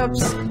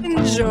sweatshops.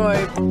 Enjoy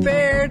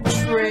fair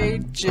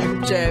trade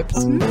jib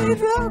jabs made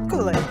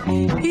locally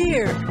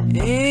here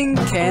in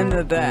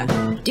Canada.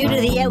 Due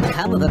to the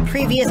outcome of a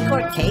previous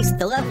court case,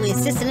 the lovely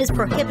assistant is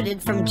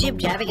prohibited from jib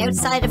jabbing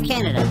outside of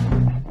Canada.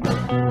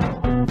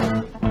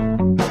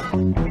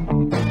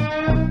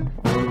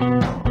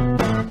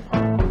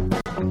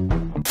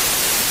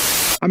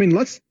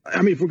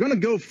 If we're going to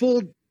go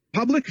full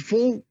public,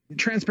 full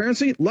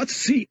transparency, let's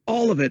see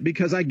all of it,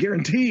 because I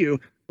guarantee you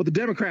what the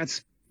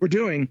Democrats were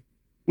doing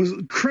was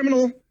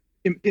criminal,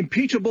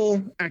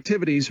 impeachable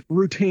activities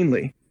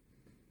routinely.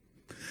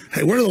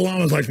 Hey, where do the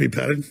llamas like to be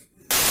petted?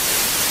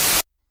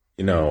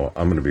 You know,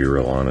 I'm going to be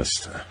real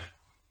honest.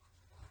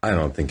 I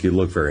don't think you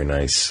look very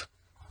nice.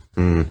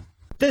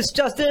 This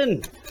just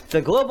in.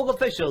 The global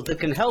officials that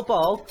can help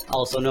all,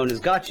 also known as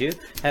Got You,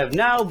 have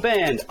now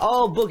banned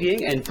all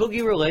boogieing and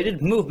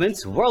boogie-related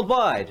movements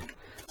worldwide.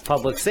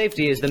 Public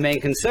safety is the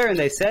main concern,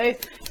 they say,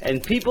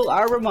 and people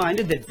are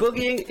reminded that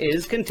boogieing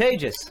is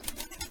contagious.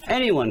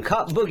 Anyone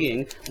caught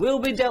boogieing will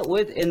be dealt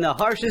with in the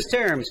harshest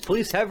terms,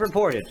 police have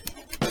reported.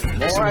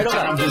 More I don't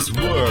know. This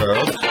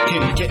world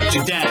can get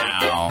you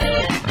down.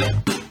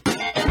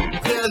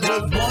 There's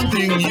just one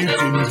thing you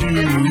can do.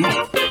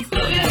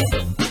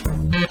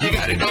 You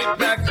gotta get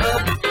back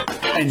up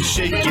and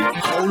shake it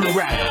all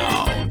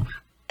around.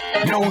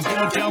 No one's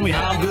gonna tell me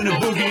how I'm gonna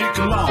boogie.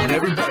 Come on,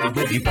 everybody,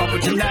 boogie bumper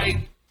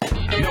tonight.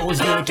 No one's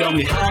gonna tell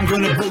me how I'm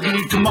gonna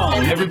boogie. Come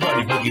on,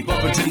 everybody, boogie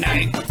bumper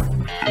tonight.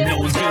 No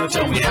one's gonna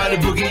tell me how to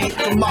boogie.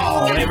 Come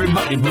on,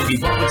 everybody, boogie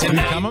bumper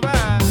tonight. Coming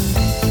back.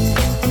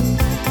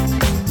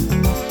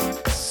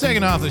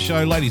 Second half of the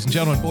show, ladies and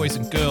gentlemen, boys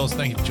and girls,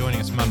 thank you for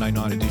joining us. Monday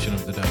night edition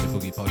of the Daily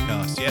Boogie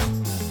podcast. Yeah.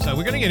 So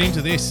we're going to get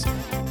into this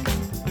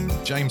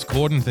James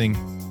Corden thing.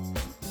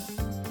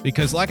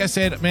 Because like I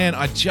said, man,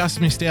 I just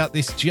missed out.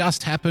 This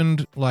just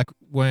happened like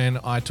when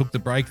I took the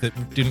break that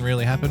didn't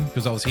really happen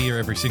because I was here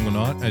every single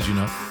night, as you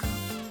know.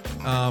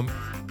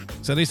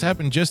 So this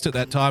happened just at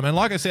that time. And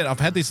like I said,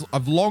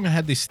 I've long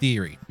had this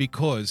theory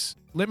because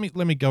let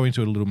me go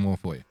into it a little more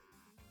for you.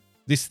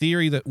 This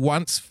theory that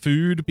once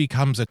food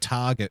becomes a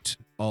target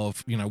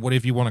of, you know,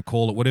 whatever you want to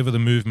call it, whatever the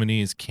movement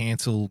is,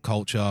 cancel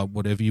culture,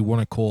 whatever you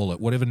want to call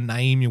it, whatever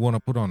name you want to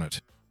put on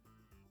it,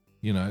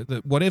 you know,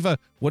 that whatever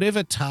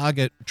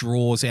target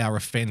draws our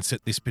offense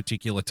at this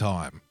particular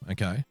time,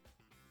 okay?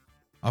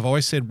 I've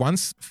always said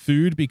once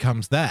food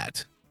becomes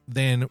that,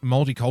 then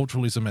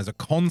multiculturalism as a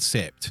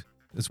concept,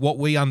 as what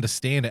we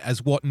understand it,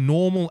 as what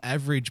normal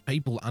average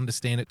people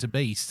understand it to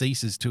be,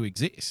 ceases to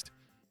exist.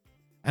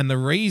 And the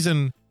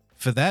reason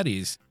for that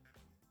is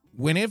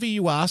whenever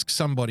you ask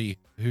somebody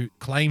who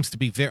claims to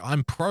be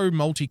I'm pro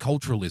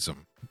multiculturalism,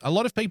 a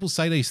lot of people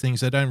say these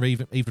things, they don't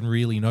even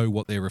really know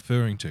what they're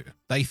referring to.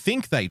 They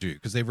think they do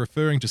because they're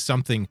referring to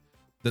something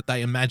that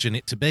they imagine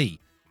it to be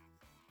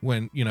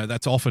when, you know,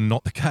 that's often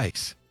not the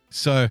case.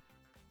 So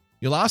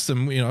you'll ask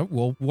them, you know,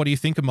 well, what do you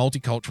think of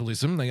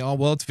multiculturalism? They go, oh,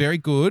 well, it's very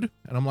good.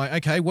 And I'm like,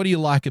 okay, what do you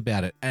like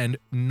about it? And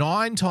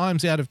 9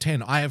 times out of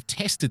 10, I have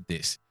tested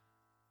this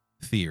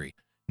theory.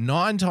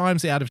 9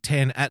 times out of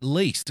 10, at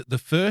least, the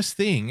first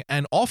thing,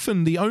 and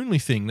often the only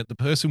thing that the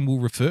person will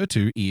refer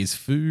to is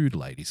food,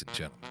 ladies and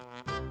gentlemen.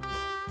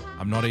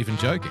 I'm not even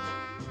joking.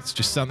 It's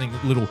just something,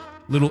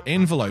 little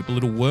envelope, a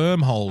little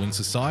wormhole in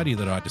society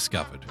that I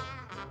discovered.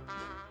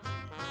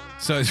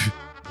 So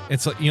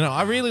it's like, you know,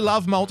 I really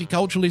love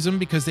multiculturalism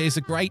because there's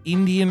a great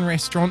Indian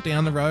restaurant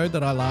down the road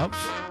that I love,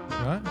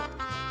 right?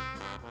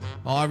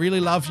 Oh, I really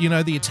love, you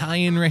know, the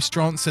Italian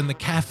restaurants and the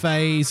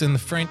cafes and the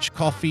French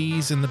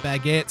coffees and the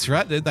baguettes,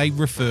 right? They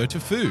refer to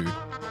food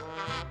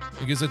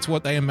because it's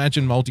what they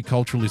imagine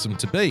multiculturalism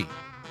to be.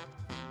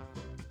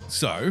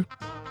 So,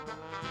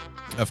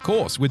 of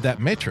course, with that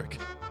metric,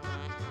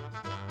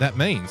 that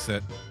means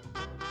that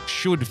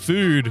should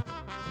food,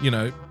 you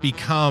know,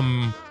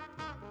 become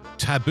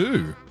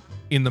taboo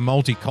in the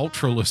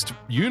multiculturalist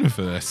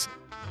universe,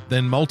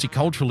 then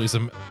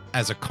multiculturalism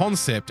as a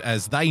concept,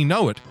 as they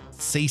know it,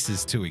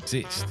 ceases to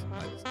exist.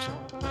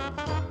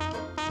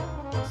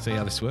 See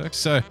how this works?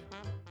 So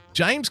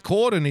James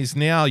Corden is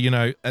now, you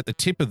know, at the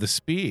tip of the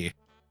spear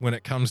when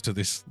it comes to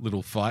this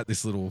little fight,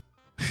 this little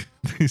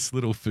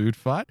food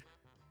fight.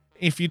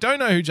 If you don't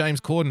know who James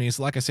Corden is,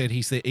 like I said,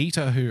 he's the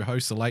eater who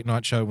hosts the late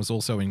night show and was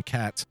also in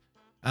Cats.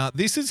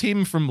 This is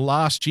him from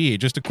last year.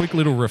 Just a quick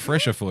little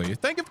refresher for you.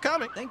 Thank you for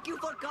coming. Thank you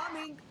for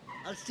coming.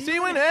 I'll see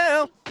you in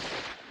hell.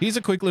 Here's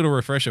a quick little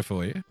refresher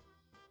for you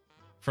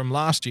from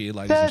last year,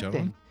 ladies and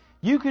gentlemen.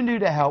 You can do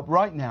to help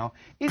right now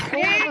is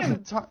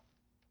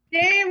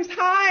James,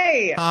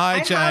 hi. Hi,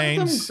 James. I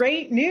have some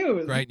great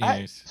news. Great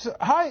news.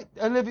 Hi,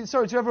 Olivia.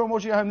 Sorry to everyone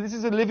watching at home. This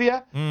is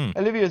Olivia.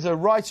 Olivia's a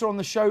writer on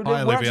the show.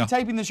 Hi, We're Olivia. actually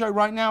taping the show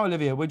right now,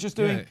 Olivia. We're just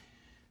doing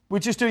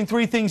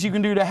 3 things you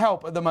can do to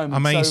help at the moment. I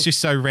mean, it's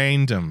just so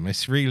random.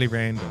 It's really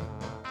random.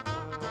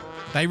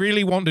 They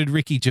really wanted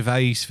Ricky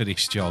Gervais for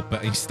this job,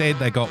 but instead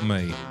they got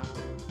me.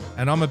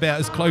 And I'm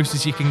about as close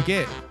as you can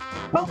get.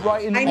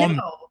 Right in I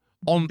know.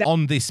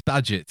 On this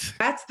budget.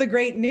 That's the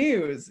great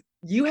news.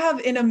 You have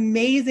an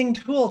amazing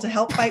tool to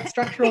help fight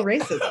structural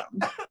racism.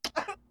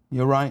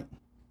 You're right.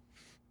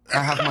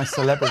 I have my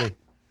celebrity.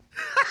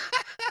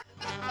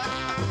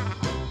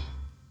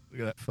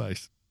 Look at that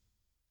face.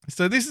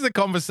 So this is a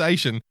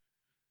conversation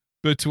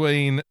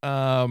between,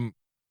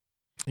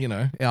 you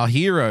know, our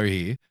hero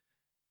here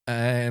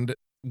and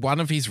one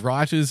of his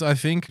writers, I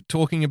think,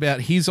 talking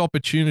about his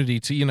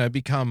opportunity to, you know,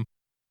 become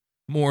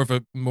more of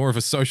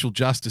a social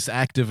justice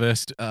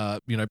activist,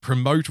 you know,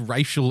 promote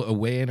racial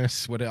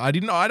awareness. I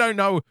don't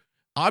know.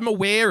 I'm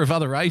aware of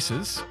other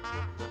races.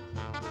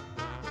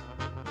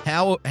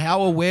 How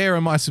aware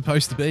am I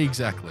supposed to be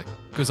exactly?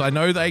 Because I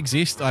know they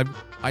exist.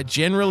 I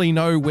generally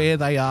know where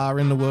they are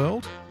in the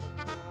world.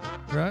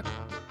 Right?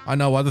 I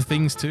know other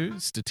things too,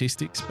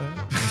 statistics, but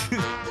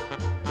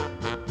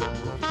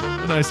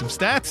I know some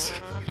stats.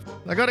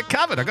 I got it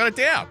covered. I got it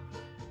down.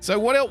 So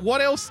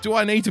what else do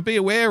I need to be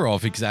aware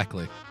of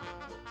exactly?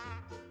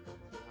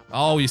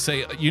 Oh, you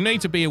see, you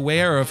need to be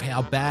aware of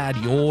how bad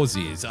yours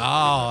is. Oh,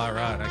 all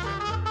right.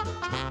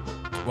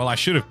 Okay. Well, I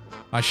should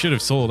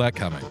have saw that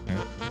coming.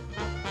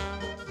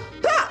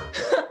 Yeah.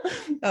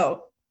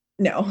 Oh,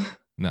 no.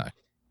 No.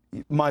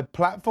 My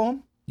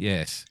platform?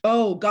 Yes.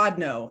 Oh, God,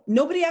 no.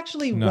 Nobody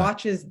actually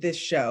watches this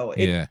show.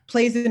 It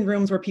plays in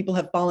rooms where people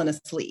have fallen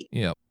asleep.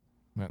 Yep.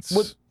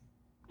 That's...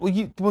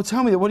 Well,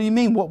 tell me, what do you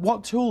mean?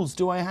 What tools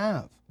do I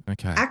have?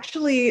 Okay.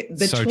 Actually,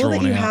 the So tool that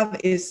drawn you out. have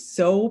is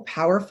so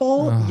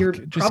powerful, you're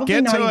probably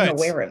get not to even it.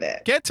 aware of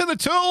it. Get to the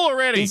tool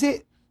already. Is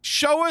it?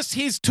 Show us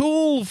his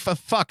tool, for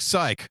fuck's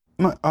sake.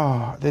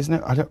 There's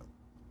no.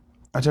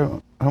 I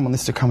don't want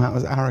this to come out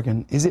as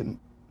arrogant. Is it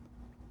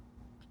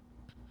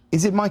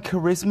my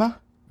charisma?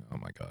 Oh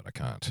my God, I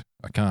can't.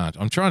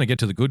 I'm trying to get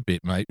to the good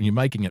bit, mate, and you're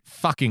making it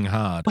fucking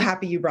hard. I'm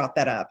happy you brought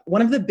that up.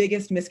 One of the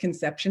biggest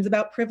misconceptions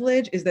about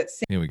privilege is that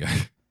Here we go.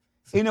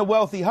 In a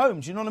wealthy home,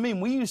 do you know what I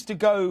mean? We used to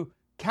go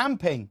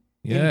camping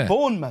Yeah. in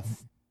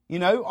Bournemouth. You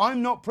know,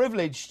 I'm not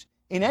privileged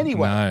in any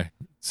way. No.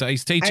 So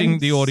he's teaching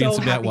the audience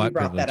so about happy you white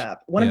brought privilege. that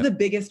up. One of the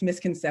biggest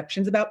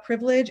misconceptions about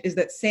privilege is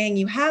that saying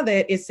you have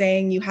it is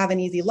saying you have an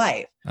easy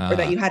life or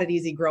that you had it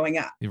easy growing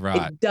up. You're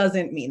right. It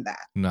doesn't mean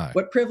that. No.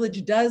 What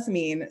privilege does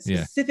mean,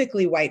 Yeah.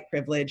 specifically white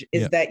privilege,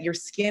 is Yeah. that your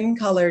skin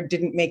color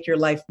didn't make your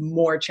life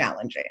more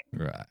challenging.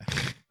 Right.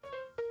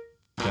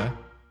 Okay.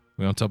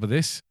 We're on top of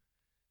this.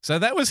 So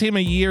that was him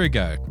a year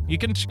ago. You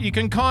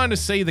can kind of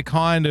see the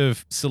kind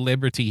of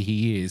celebrity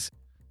he is.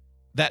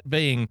 That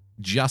being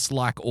just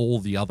like all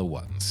the other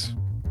ones.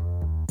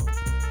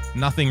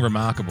 Nothing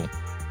remarkable.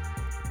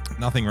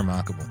 Nothing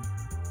remarkable.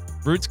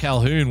 Brutes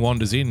Calhoun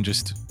wanders in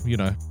just,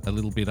 a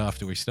little bit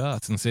after he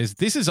starts and says,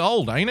 "This is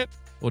old, ain't it?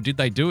 Or did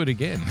they do it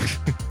again?"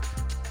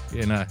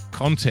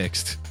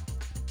 Context.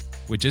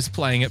 We're just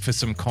playing it for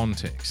some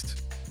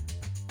context.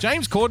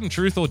 James Corden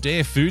Truth or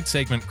Dare food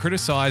segment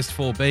criticised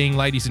for being,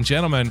 ladies and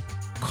gentlemen,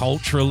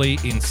 culturally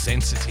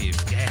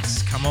insensitive.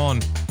 Yes, come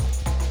on.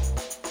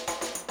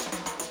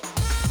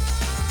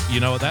 You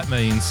know what that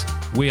means?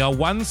 We are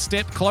one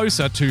step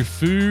closer to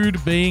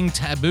food being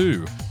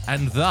taboo,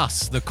 and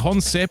thus the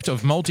concept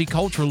of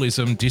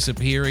multiculturalism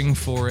disappearing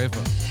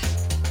forever.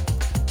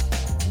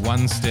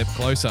 One step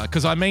closer.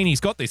 Because, he's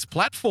got this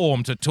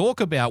platform to talk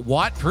about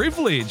white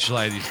privilege,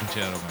 ladies and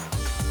gentlemen.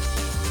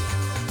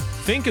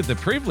 Think of the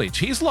privilege.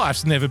 His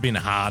life's never been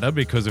harder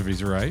because of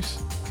his race.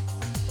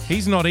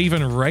 He's not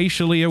even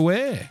racially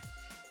aware.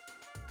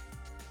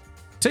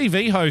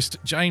 TV host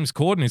James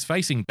Corden is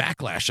facing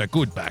backlash, a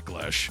good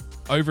backlash,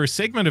 over a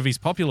segment of his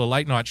popular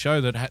late-night show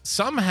that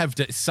some have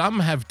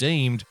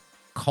deemed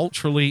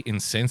culturally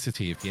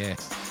insensitive.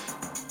 Yes.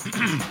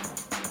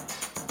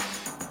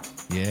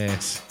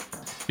 Yes.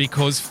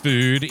 Because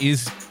food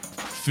is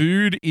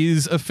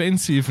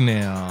offensive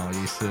now,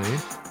 you see.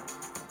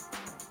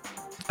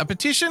 A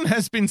petition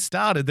has been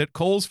started that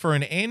calls for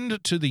an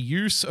end to the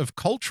use of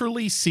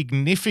culturally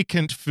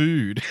significant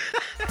food.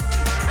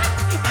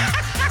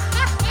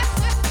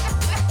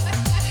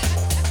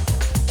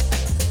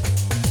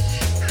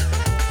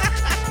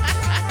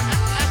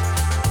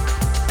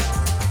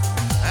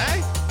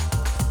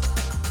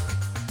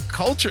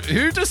 Culture.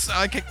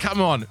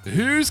 Come on.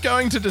 Who's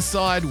going to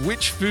decide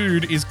which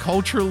food is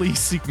culturally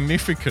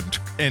significant?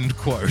 End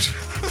quote.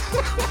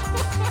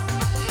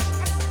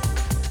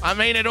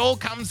 It all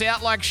comes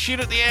out like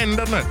shit at the end,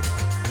 doesn't it?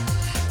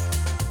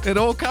 It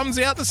all comes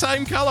out the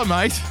same colour,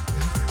 mate.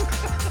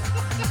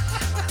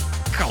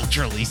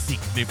 Culturally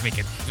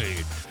significant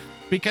food.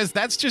 Because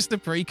that's just a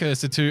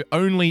precursor to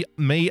only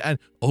me and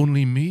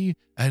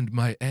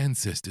my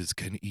ancestors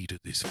can eat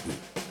this food.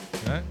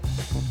 Right?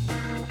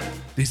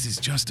 This is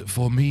just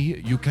for me,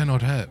 you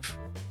cannot have.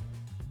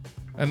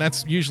 And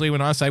that's usually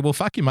when I say, well,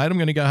 fuck you, mate, I'm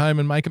going to go home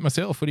and make it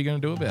myself. What are you going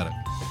to do about it?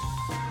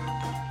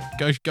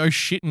 Go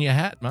shit in your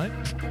hat, mate.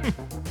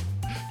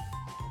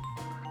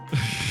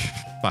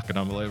 Fucking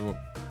unbelievable.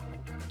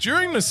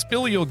 During the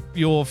spill your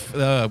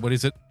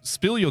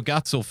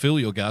guts or fill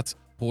your guts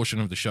portion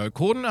of the show,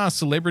 Corden asks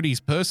celebrities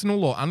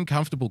personal or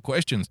uncomfortable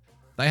questions.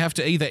 They have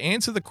to either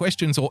answer the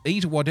questions or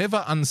eat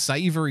whatever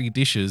unsavory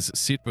dishes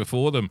sit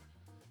before them.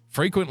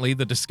 Frequently,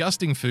 the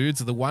disgusting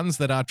foods are the ones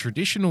that are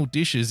traditional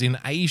dishes in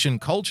Asian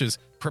cultures,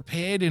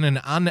 prepared in an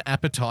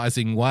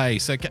unappetizing way.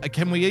 So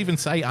can we even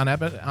say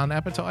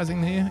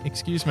unappetizing here?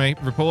 Excuse me,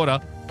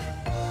 reporter.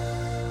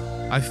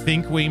 I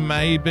think we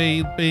may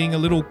be being a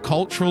little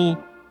cultural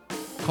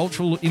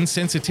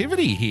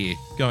insensitivity here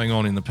going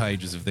on in the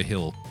pages of The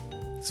Hill.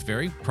 It's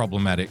very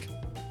problematic.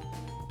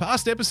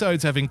 Past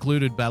episodes have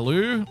included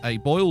balu, a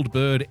boiled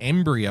bird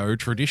embryo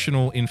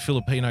traditional in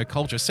Filipino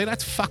culture. See,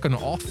 that's fucking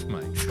off,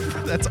 mate.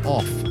 That's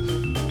off.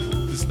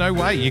 There's no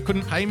way. You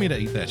couldn't pay me to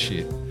eat that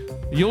shit.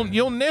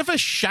 You'll never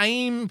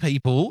shame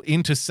people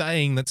into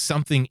saying that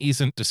something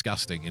isn't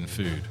disgusting in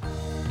food.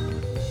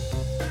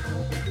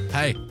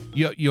 Hey,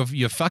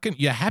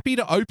 you're happy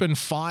to open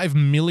 5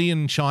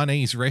 million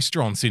Chinese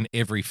restaurants in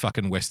every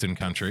fucking Western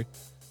country.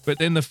 But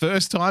then the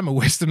first time a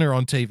Westerner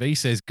on TV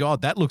says,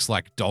 God, that looks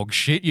like dog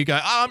shit, you go,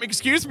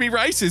 excuse me,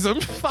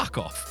 racism. Fuck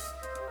off.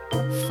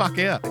 Fuck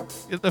out.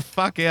 Get the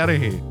fuck out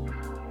of here.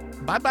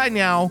 Bye-bye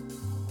now.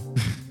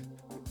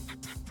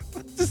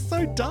 That's just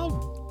so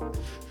dumb.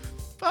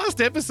 Past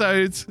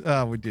episodes.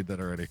 Oh, we did that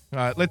already. All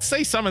right, let's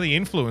see some of the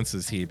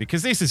influencers here,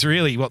 because this is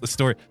really what the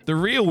story... The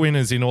real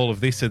winners in all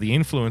of this are the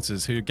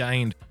influencers who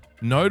gained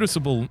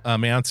noticeable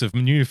amounts of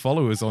new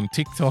followers on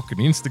TikTok and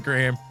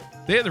Instagram.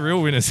 They're the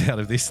real winners out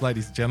of this,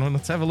 ladies and gentlemen.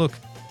 Let's have a look.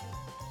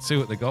 See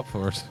what they got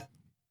for us.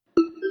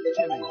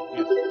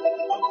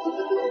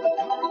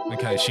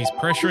 Okay, she's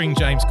pressuring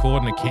James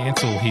Corden to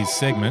cancel his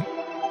segment.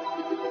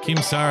 Kim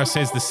Sarah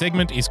says the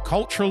segment is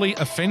culturally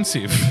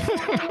offensive.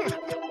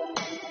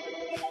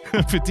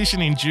 A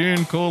petition in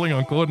June calling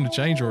on Corden to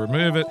change or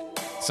remove it.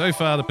 So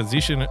far, the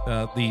petition,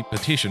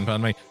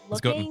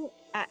 has gotten...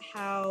 At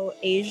how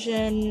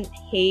Asian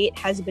hate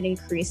has been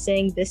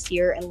increasing this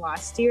year and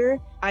last year,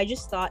 I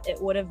just thought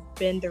it would have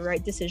been the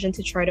right decision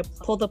to try to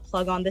pull the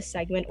plug on this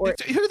segment. Or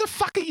who the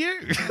fuck are you?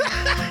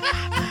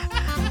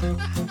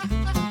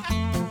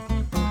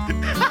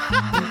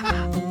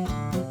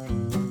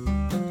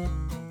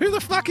 Who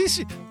the fuck is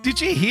she? Did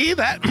you hear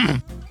that?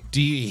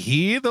 Do you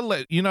hear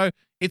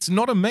it's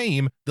not a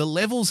meme. The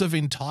levels of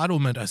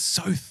entitlement are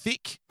so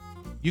thick.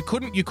 You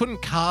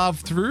couldn't carve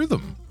through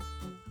them.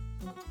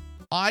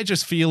 I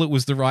just feel it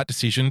was the right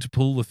decision to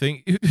pull the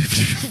thing.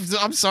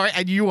 I'm sorry,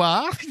 and you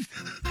are.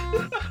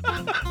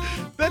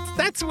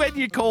 That's when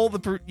you call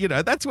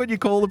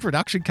the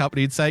production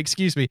company and say,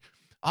 "Excuse me,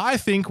 I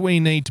think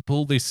we need to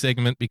pull this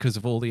segment because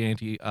of all the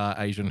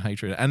anti-Asian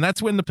hatred." And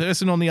that's when the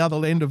person on the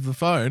other end of the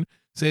phone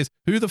says,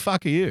 "Who the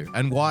fuck are you?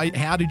 And why?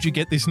 How did you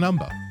get this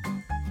number?"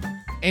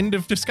 End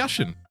of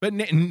discussion. But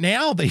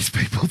now these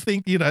people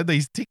think,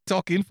 these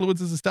TikTok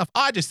influencers and stuff.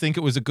 I just think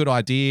it was a good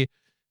idea.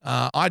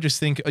 I just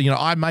think,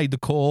 I made the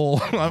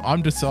call.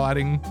 I'm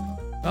deciding.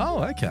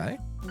 Oh, okay.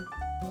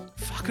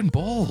 Fucking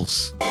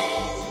balls.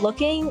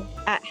 Looking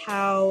at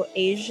how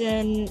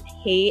Asian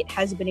hate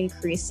has been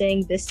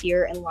increasing this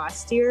year and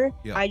last year,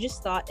 I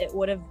just thought it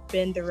would have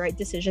been the right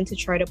decision to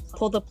try to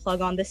pull the plug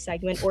on this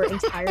segment or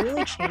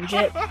entirely change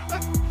it.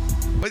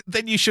 But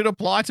then you should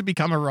apply to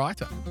become a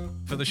writer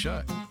for the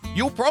show.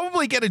 You'll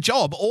probably get a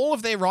job. All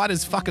of their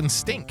writers fucking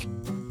stink.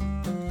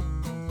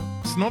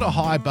 It's not a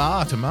high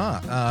bar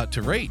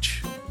to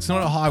reach. It's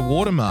not a high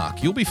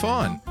watermark. You'll be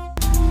fine.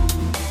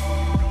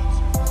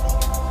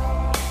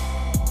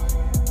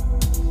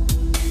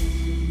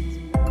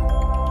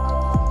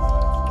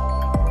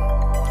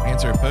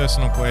 Answer a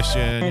personal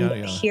question.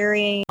 And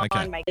hearing okay.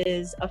 on my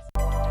is a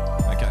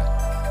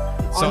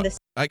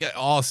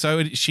So,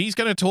 so she's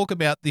going to talk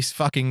about this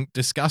fucking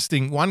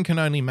disgusting, one can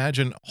only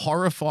imagine,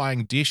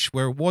 horrifying dish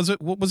where what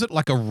was it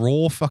like a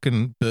raw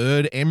fucking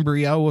bird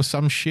embryo or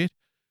some shit?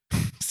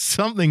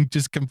 Something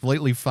just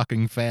completely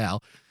fucking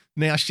foul.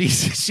 Now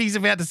she's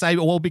about to say,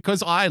 well,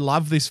 because I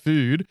love this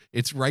food,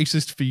 it's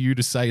racist for you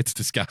to say it's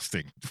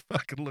disgusting.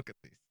 Fucking look at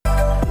this.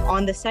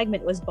 On the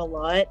segment was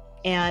balut,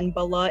 and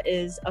balut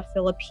is a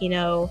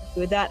Filipino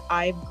food that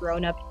I've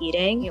grown up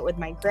eating it with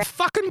my grandma.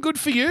 Fucking good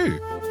for you.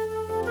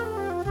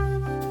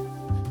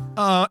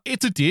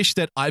 It's a dish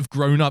that I've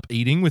grown up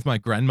eating with my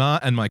grandma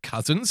and my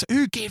cousins.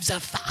 Who gives a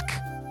fuck?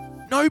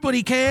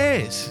 Nobody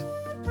cares.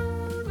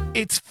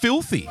 It's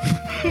filthy.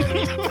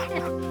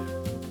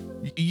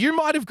 You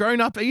might have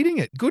grown up eating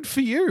it. Good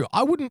for you.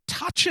 I wouldn't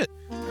touch it.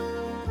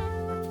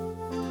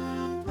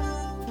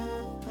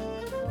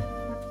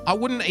 I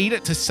wouldn't eat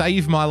it to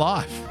save my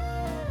life.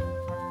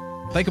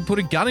 They could put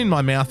a gun in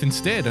my mouth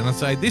instead and I'd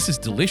say, this is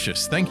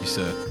delicious. Thank you,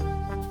 sir.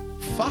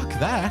 Fuck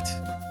that.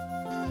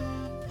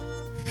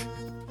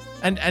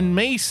 And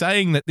me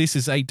saying that this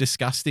is a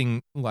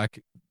disgusting,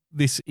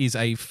 this is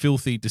a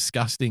filthy,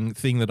 disgusting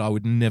thing that I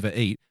would never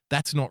eat,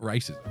 that's not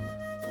racism.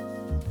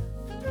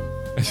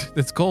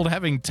 It's called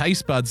having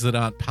taste buds that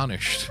aren't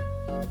punished.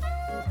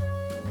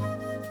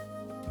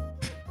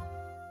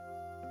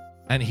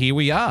 And here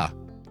we are,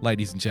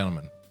 ladies and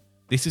gentlemen.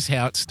 This is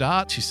how it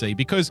starts,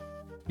 because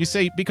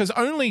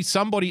only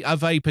somebody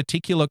of a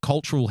particular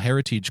cultural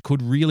heritage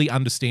could really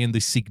understand the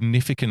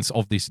significance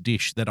of this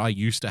dish that I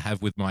used to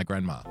have with my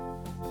grandma.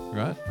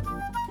 Right?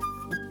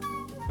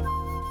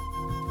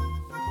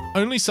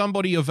 Only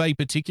somebody of a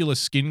particular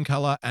skin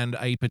color and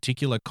a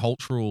particular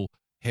cultural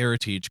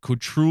heritage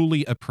could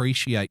truly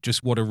appreciate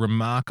just what a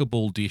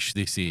remarkable dish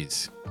this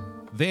is.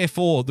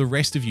 Therefore, the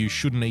rest of you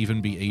shouldn't even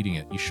be eating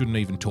it. You shouldn't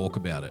even talk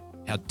about it.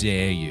 How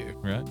dare you,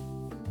 right?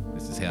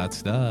 This is how it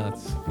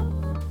starts.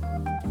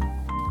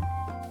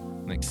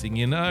 Next thing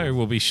you know,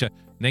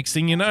 Next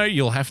thing you know,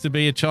 you'll have to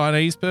be a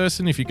Chinese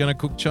person if you're going to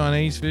cook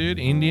Chinese food,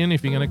 Indian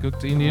if you're going to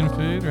cook Indian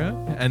food, right?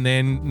 And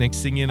then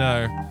next thing you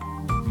know,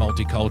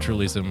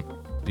 multiculturalism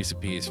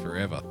disappears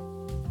forever.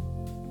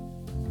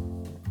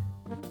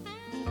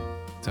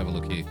 Let's have a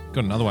look here.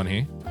 Got another one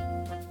here.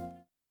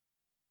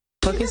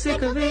 Fucking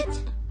sick of it.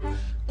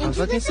 I'm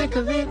fucking sick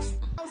of it.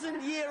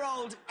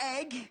 1,000-year-old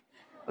egg,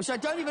 which I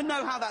don't even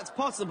know how that's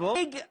possible.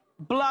 Big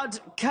blood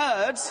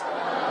curd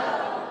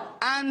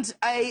and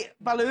a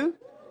baloo,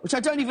 which I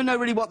don't even know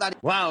really what that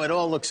is. Wow, it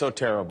all looks so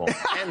terrible.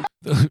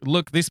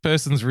 Look, this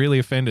person's really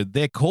offended.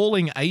 They're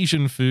calling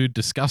Asian food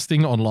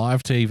disgusting on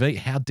live TV.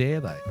 How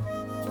dare they?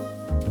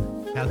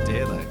 How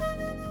dare they?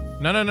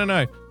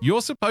 No.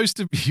 You're supposed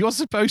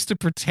to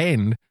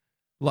pretend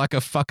like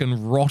a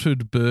fucking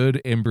rotted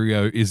bird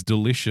embryo is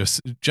delicious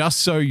just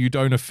so you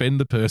don't offend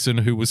the person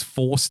who was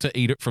forced to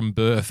eat it from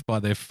birth by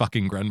their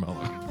fucking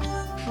grandmother.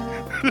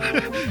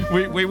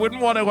 We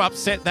wouldn't want to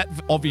upset that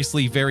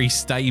obviously very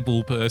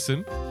stable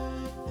person.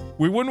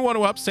 We wouldn't want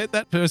to upset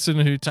that person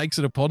who takes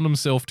it upon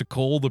themselves to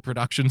call the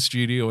production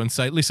studio and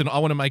say, listen, I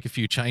want to make a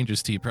few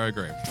changes to your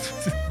program.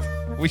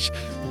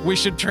 We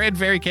should tread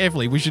very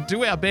carefully. We should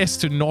do our best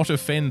to not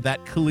offend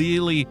that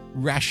clearly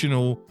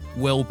rational,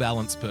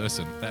 well-balanced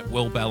person, that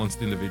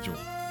well-balanced individual.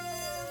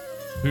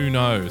 Who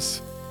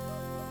knows?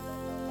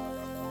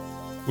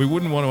 We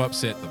wouldn't want to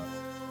upset them.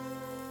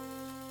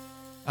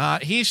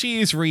 Here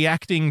she is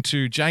reacting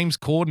to James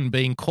Corden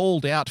being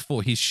called out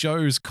for his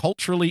show's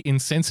culturally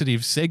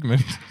insensitive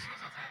segment.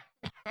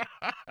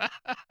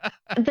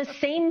 The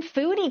same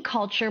foodie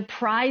culture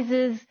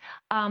prizes,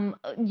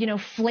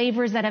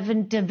 flavors that have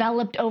been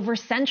developed over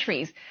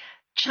centuries.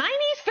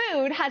 Chinese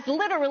food has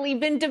literally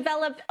been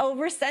developed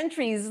over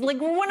centuries. Like,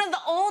 we're one of the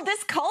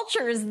oldest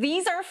cultures.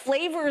 These are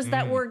flavors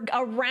that were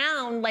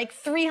around like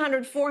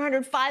 300,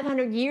 400,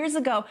 500 years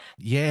ago.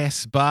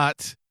 Yes,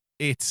 but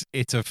it's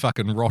a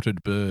fucking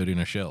rotted bird in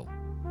a shell.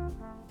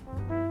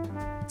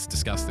 It's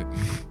disgusting.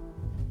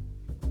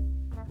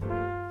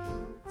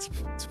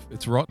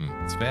 It's rotten.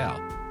 It's foul.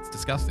 It's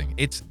disgusting.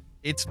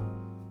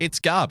 It's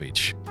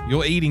garbage.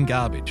 You're eating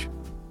garbage.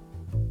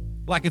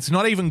 Like, it's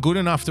not even good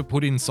enough to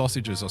put in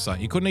sausages or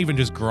something. You couldn't even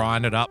just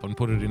grind it up and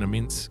put it in a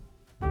mince.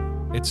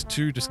 It's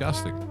too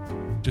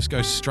disgusting. Just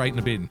go straight in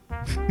the bin.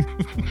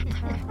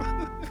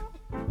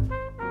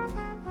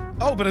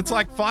 Oh, but it's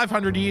like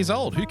 500 years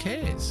old. Who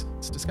cares?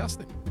 It's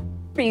disgusting.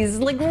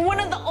 Like, we're one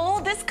of the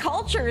oldest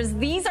cultures.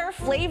 These are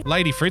flavors.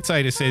 Lady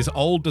Fritzader says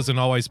old doesn't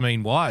always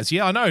mean wise.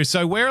 Yeah, I know.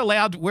 So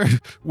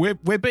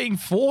we're being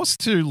forced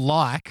to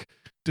like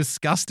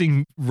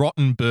disgusting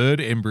rotten bird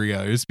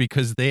embryos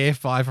because they're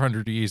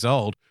 500 years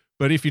old.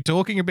 But if you're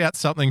talking about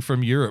something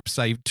from Europe,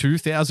 say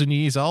 2,000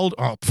 years old,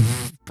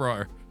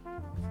 bro,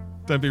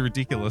 don't be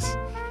ridiculous.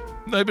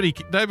 Nobody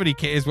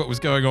cares what was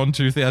going on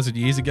 2,000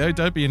 years ago.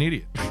 Don't be an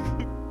idiot.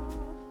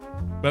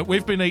 But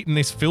we've been eating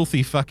this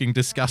filthy, fucking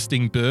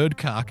disgusting bird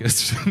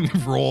carcass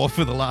raw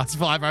for the last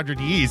 500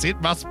 years. It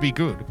must be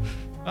good.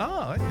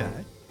 Oh, okay.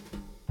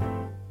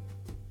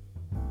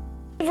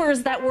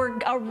 Flavors that were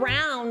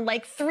around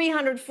like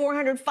 300,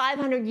 400,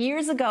 500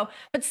 years ago,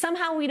 but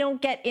somehow we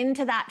don't get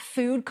into that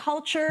food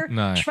culture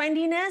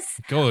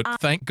trendiness. Good.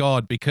 Thank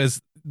God,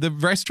 because the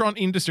restaurant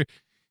industry...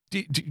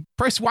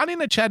 press 1 in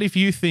the chat if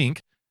you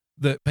think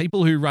that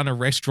people who run a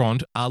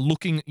restaurant are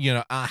looking,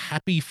 are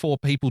happy for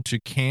people to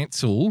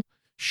cancel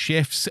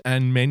chefs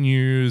and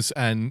menus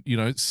and,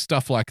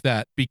 stuff like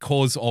that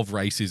because of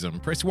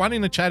racism. Press 1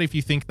 in the chat if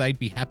you think they'd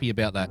be happy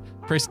about that.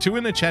 Press 2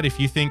 in the chat if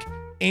you think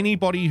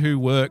anybody who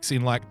works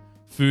in like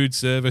food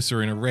service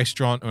or in a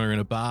restaurant or in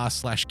a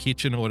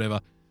bar/kitchen or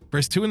whatever.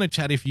 Press 2 in the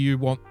chat if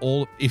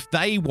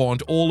they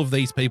want all of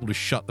these people to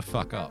shut the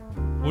fuck up.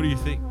 What do you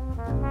think?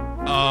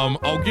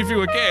 I'll give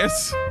you a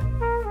guess.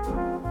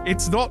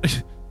 It's not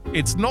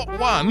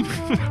 1.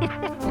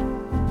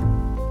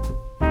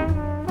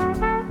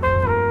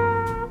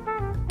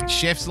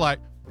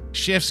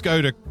 Chefs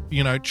go to,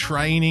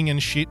 training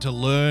and shit to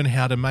learn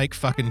how to make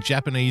fucking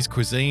Japanese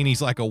cuisine.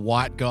 He's like a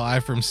white guy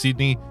from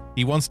Sydney.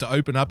 He wants to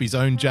open up his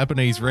own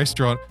Japanese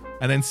restaurant,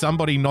 and then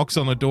somebody knocks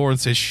on the door and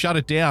says, "Shut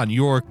it down.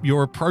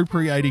 You're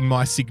appropriating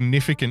my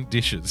significant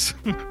dishes."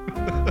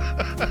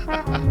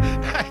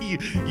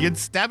 You'd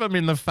stab him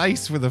in the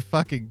face with a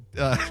fucking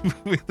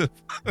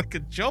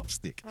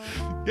chopstick.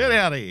 Get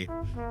out of here.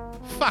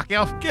 Fuck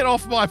off. Get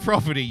off my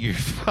property, you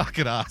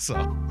fucking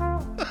arsehole.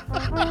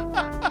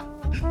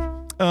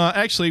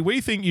 Actually,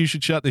 we think you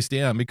should shut this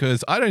down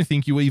because I don't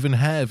think you even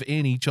have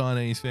any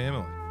Chinese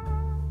family.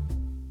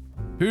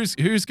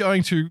 Who's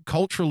going to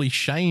culturally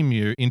shame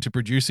you into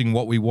producing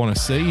what we want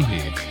to see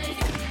here?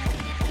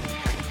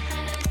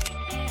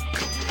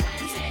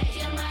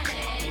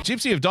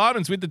 Gypsy of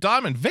Diamonds with the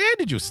diamond. Where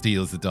did you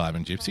steal the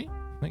diamond, Gypsy?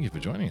 Thank you for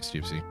joining us,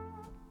 Gypsy.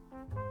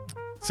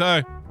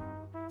 So,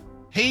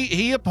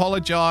 he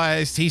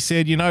apologized. He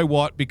said, you know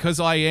what? Because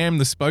I am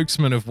the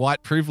spokesman of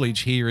white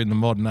privilege here in the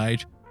modern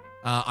age,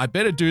 I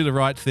better do the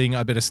right thing.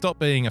 I better stop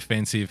being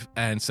offensive.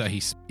 And so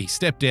he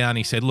stepped down.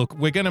 He said, look,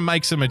 we're going to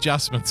make some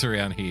adjustments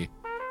around here.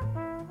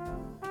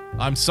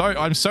 I'm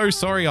so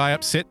sorry I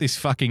upset this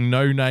fucking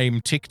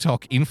no-name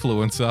TikTok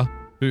influencer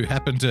who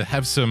happened to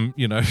have some,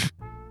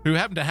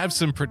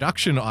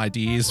 production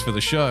ideas for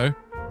the show,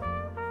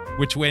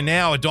 which we're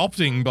now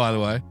adopting, by the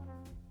way.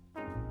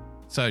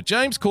 So,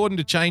 James Corden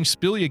to change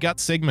Spill Your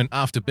Guts segment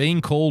after being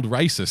called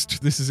racist.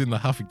 This is in the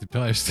Huffington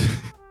Post.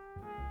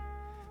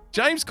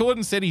 James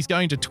Corden said he's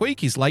going to tweak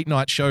his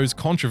late-night show's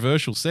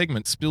controversial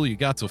segment, Spill Your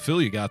Guts or Fill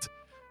Your Guts,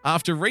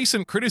 after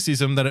recent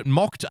criticism that it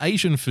mocked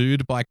Asian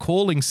food by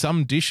calling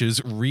some dishes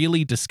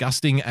really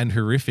disgusting and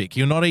horrific.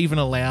 You're not even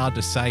allowed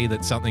to say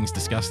that something's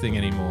disgusting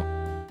anymore.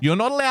 You're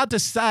not allowed to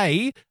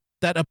say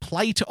that a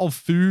plate of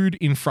food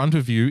in front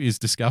of you is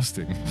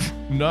disgusting.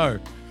 No.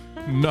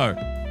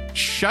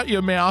 Shut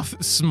your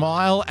mouth,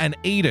 smile, and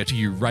eat it,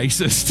 you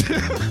racist.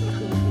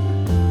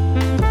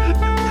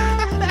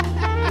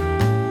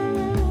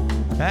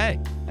 Hey,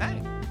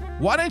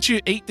 why don't you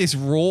eat this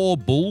raw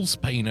bull's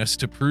penis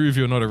to prove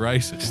you're not a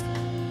racist?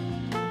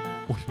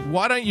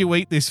 Why don't you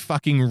eat this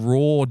fucking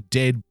raw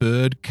dead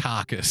bird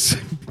carcass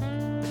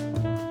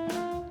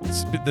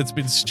that's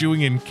been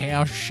stewing in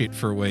cow shit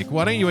for a week.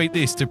 Why don't you eat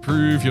this to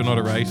prove you're not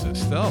a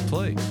racist? Oh,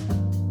 please.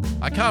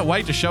 I can't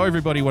wait to show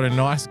everybody what a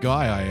nice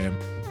guy I am.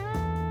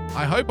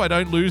 I hope I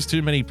don't lose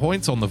too many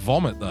points on the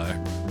vomit, though,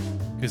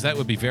 because that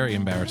would be very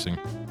embarrassing.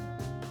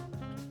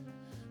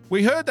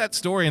 We heard that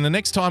story, and the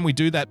next time we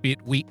do that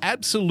bit, we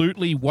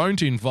absolutely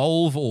won't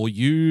involve or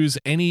use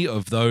any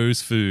of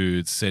those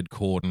foods, said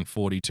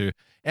Corden42.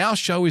 Our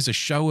show is a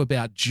show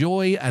about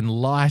joy and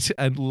light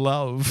and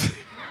love.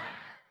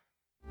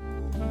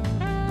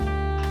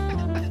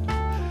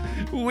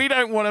 We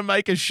don't want to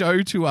make a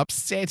show to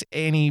upset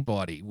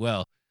anybody.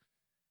 Well,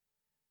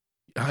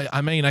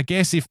 I mean, I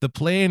guess if the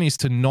plan is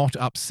to not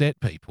upset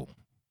people,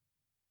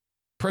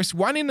 press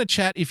 1 in the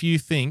chat if you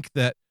think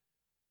that,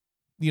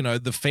 you know,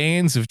 the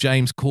fans of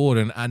James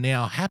Corden are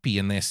now happy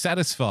and they're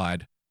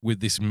satisfied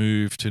with this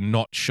move to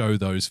not show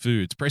those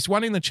foods. Press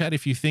 1 in the chat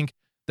if you think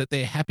that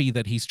they're happy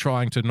that he's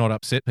trying to not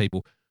upset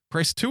people.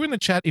 Press 2 in the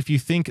chat if you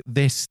think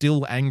they're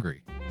still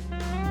angry.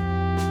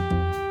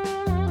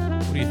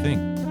 What do you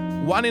think?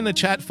 1 in the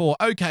chat for,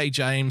 okay,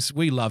 James,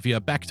 we love you,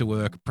 back to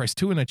work. Press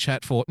 2 in the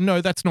chat for, no,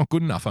 that's not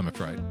good enough, I'm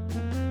afraid.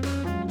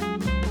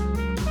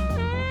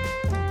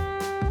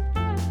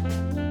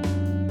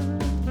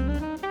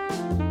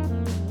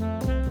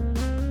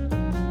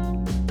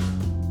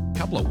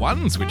 Couple of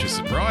 1s, which is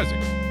surprising.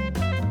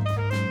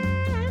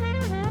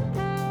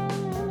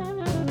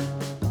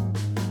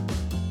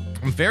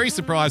 I'm very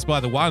surprised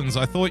by the 1s.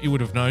 I thought you would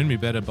have known me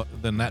better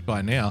than that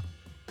by now.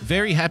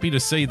 Very happy to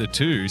see the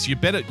 2s.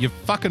 You're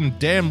fucking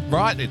damn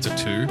right it's a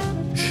 2.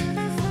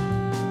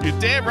 You're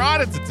damn right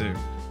it's a 2.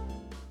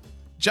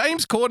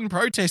 James Corden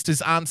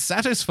protesters aren't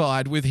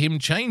satisfied with him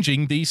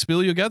changing the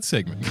Spill Your Guts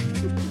segment.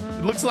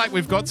 It looks like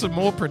we've got some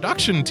more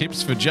production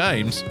tips for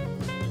James.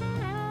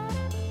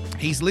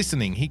 He's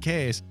listening. He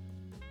cares.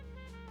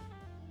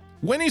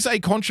 When is a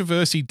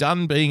controversy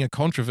done being a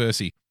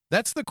controversy?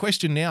 That's the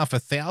question now for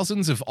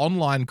thousands of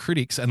online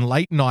critics and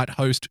late-night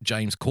host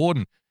James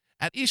Corden.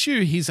 At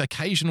issue his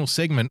occasional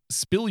segment,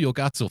 Spill Your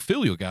Guts or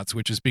Fill Your Guts,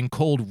 which has been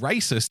called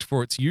racist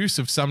for its use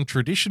of some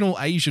traditional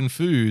Asian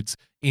foods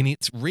in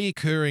its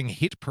reoccurring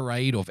hit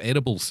parade of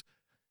edibles.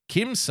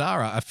 Kim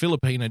Sara, a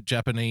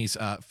Filipino-Chinese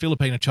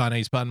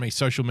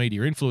social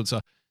media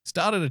influencer,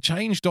 started a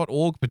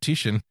Change.org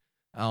petition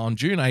on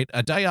June 8,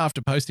 a day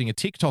after posting a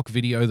TikTok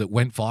video that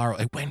went viral.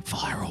 It went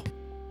viral.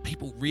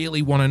 People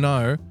really want to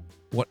know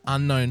what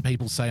unknown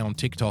people say on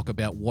TikTok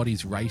about what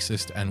is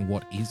racist and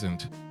what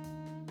isn't.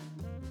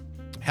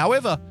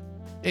 However,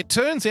 it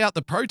turns out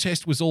the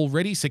protest was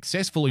already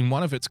successful in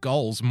one of its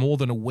goals more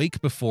than a week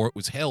before it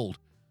was held.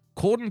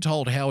 Corden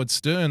told Howard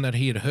Stern that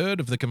he had heard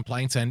of the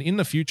complaints and in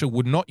the future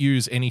would not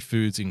use any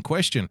foods in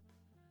question.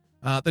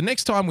 The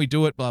next time we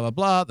do it, blah, blah,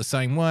 blah, the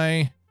same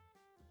way.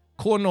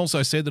 Corden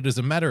also said that as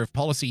a matter of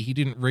policy, he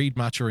didn't read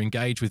much or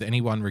engage with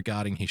anyone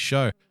regarding his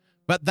show.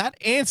 But that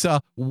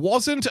answer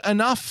wasn't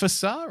enough for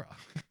Sara.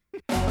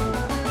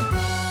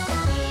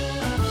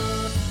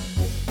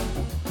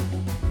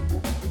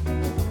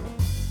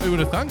 Who would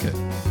have thunk it?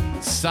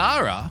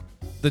 Sara,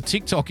 the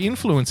TikTok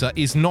influencer,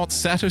 is not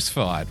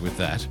satisfied with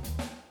that.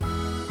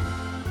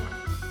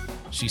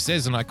 She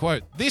says, and I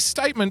quote, "This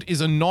statement is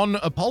a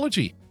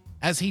non-apology,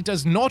 as he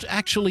does not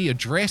actually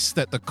address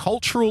that the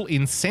cultural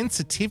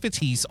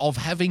insensitivities of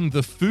having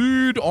the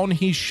food on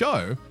his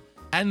show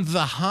and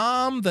the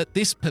harm that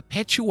this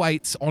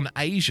perpetuates on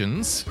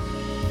Asians."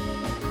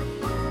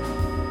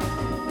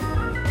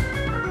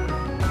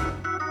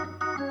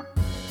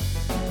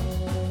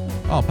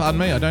 Oh, pardon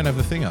me, I don't have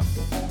the thing up.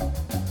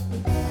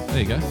 There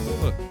you go.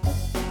 Look.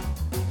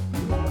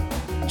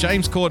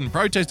 James Corden,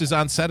 protesters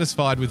aren't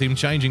satisfied with him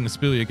changing the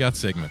Spill Your Guts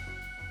segment.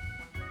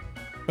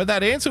 But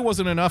that answer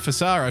wasn't enough for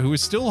Sara, who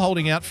is still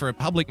holding out for a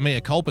public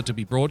mea culpa to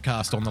be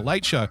broadcast on The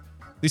Late Show.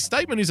 This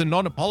statement is a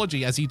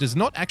non-apology, as he does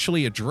not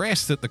actually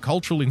address that the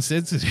cultural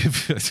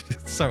insensitive... It's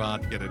so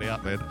hard to get it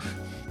out, man.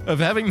 Of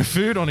having the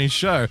food on his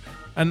show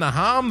and the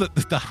harm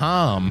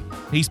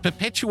he's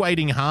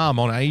perpetuating harm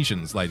on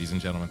Asians, ladies and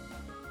gentlemen.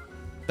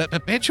 That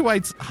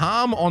perpetuates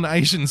harm on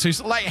Asians.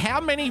 Who's like,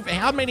 how many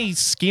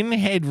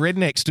skinhead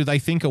rednecks do they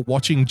think are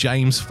watching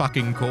James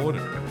fucking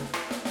Corden?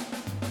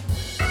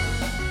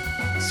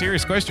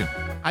 Serious question.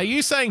 Are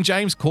you saying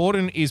James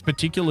Corden is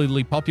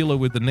particularly popular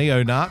with the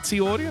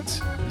neo-Nazi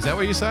audience? Is that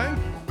what you're saying?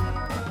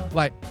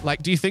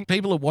 Like, do you think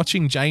people are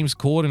watching James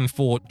Corden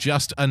for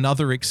just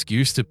another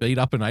excuse to beat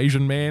up an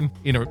Asian man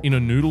in a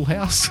noodle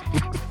house?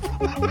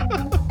 What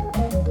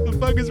the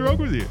fuck is wrong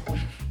with you?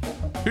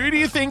 Who do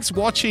you think's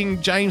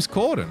watching James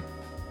Corden?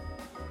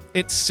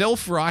 It's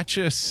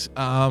self-righteous,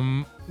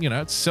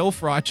 it's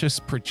self-righteous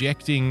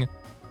projecting,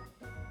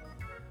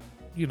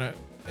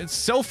 it's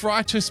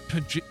self-righteous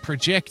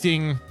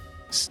projecting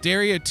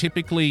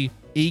stereotypically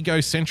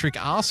egocentric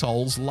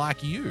assholes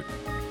like you.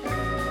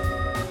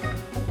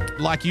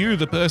 Like you,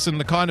 the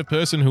kind of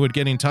person who would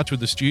get in touch with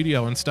the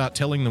studio and start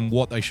telling them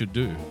what they should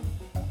do.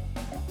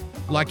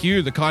 Like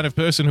you, the kind of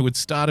person who would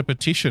start a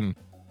petition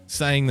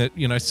saying that,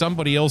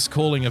 somebody else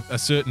calling a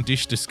certain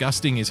dish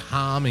disgusting is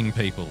harming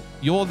people.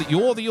 You're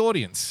the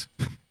audience.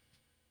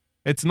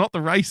 It's not the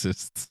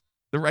racists.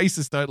 The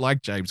racists don't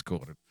like James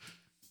Corden.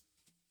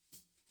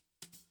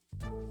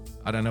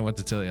 I don't know what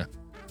to tell you.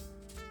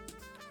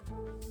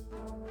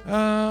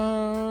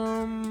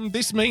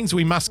 This means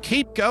we must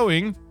keep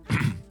going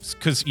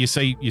because you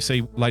see,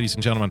 ladies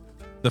and gentlemen,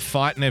 the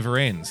fight never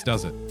ends,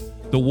 does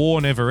it? The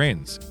war never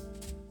ends.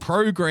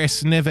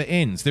 Progress never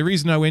ends. There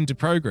is no end to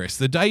progress.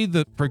 The day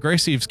that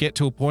progressives get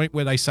to a point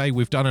where they say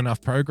we've done enough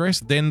progress,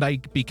 then they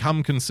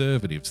become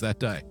conservatives that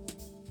day.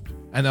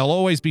 And there'll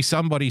always be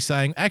somebody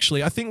saying,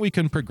 actually, I think we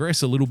can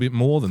progress a little bit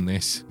more than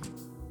this.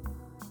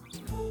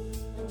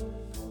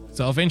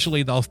 So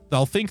eventually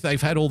they'll think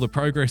they've had all the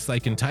progress they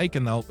can take,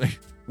 and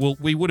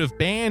we would have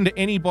banned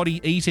anybody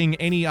eating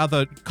any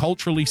other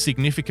culturally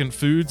significant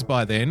foods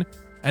by then.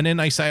 And then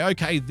they say,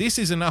 okay, this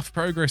is enough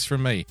progress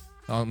from me.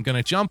 I'm going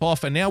to jump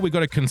off, and now we've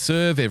got to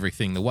conserve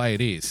everything the way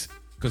it is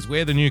because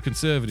we're the new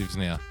conservatives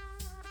now.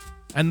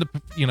 And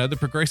the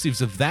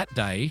progressives of that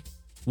day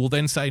will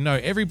then say, no,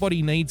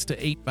 everybody needs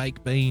to eat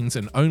baked beans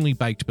and only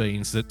baked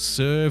beans that's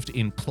served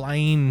in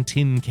plain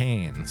tin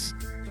cans.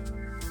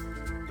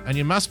 And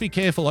you must be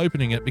careful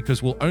opening it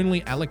because we'll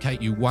only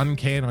allocate you one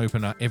can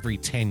opener every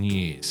 10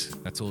 years.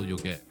 That's all you'll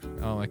get.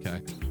 Oh,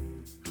 okay.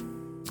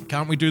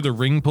 Can't we do the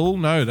ring pull?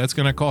 No, that's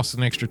going to cost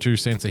an extra 2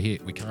 cents a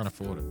hit. We can't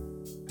afford it.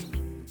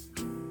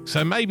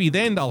 So maybe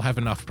then they'll have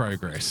enough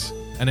progress.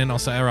 And then I'll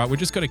say, all right, we've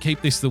just got to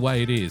keep this the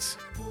way it is.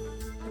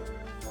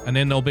 And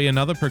then there'll be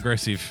another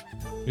progressive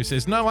who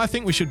says, no, I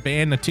think we should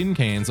ban the tin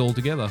cans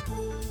altogether.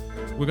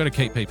 We've got to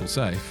keep people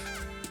safe.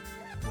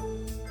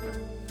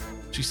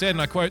 She said,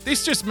 and I quote,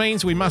 this just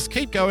means we must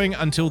keep going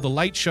until The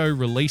Late Show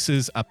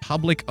releases a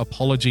public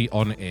apology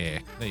on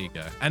air. There you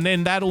go. And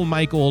then that'll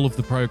make all of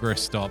the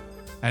progress stop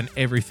and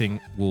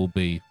everything will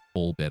be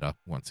all better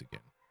once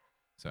again.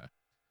 So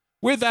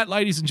with that,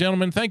 ladies and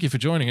gentlemen, thank you for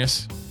joining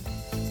us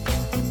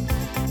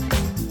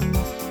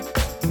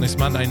on this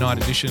Monday night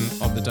edition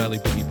of the Daily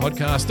Boogie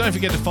Podcast. Don't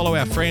forget to follow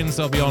our friends.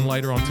 They'll be on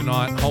later on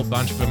tonight, a whole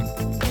bunch of them.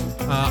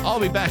 I'll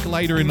be back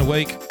later in the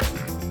week.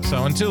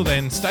 So until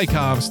then, stay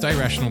calm, stay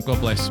rational. God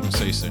bless, and we'll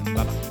see you soon.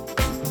 Bye-bye.